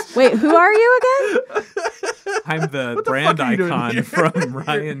second. Wait, who are you again? I'm the the brand fuck are you doing icon here? from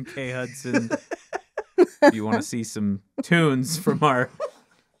Ryan K. Hudson. If you want to see some tunes from our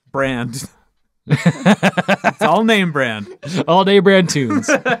brand, it's all name brand. All day brand tunes.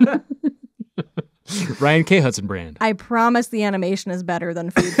 Ryan K. Hudson brand. I promise the animation is better than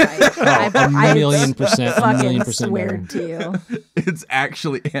Food Fight. A million percent Fucking better. swear to you. It's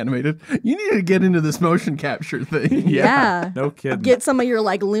actually animated. You need to get into this motion capture thing. Yeah. No kidding. Get some of your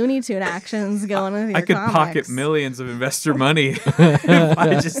like Looney Tune actions going with your I could comics. pocket millions of investor money if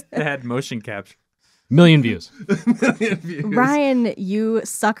I just had motion capture. Million views. Ryan, you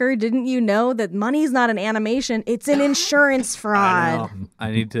sucker, didn't you know that money's not an animation, it's an insurance I fraud. know.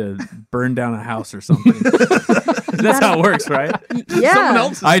 I need to burn down a house or something. That's how it works, right? Yeah. Someone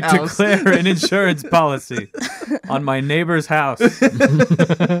else's I house. declare an insurance policy on my neighbor's house.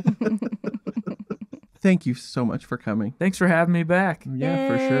 Thank you so much for coming. Thanks for having me back. Yeah,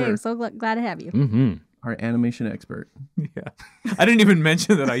 for Yay, sure. So glad to have you. Mm-hmm. Our animation expert. Yeah. I didn't even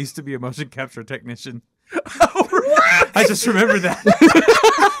mention that I used to be a motion capture technician. I just remembered that.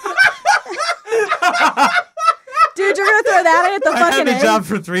 Dude, you're gonna throw that in at the I had fucking the end job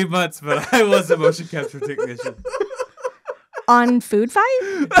for 3 months, but I was a motion capture technician. on Food Fight?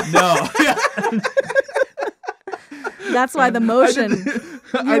 No. That's why the motion.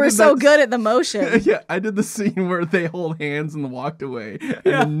 You were so good at the motion. Yeah, I did the scene where they hold hands and walked away and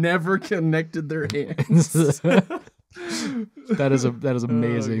then never connected their hands. That is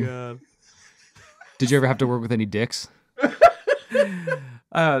amazing. Oh, Did you ever have to work with any dicks?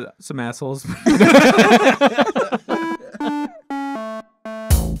 God. Some assholes.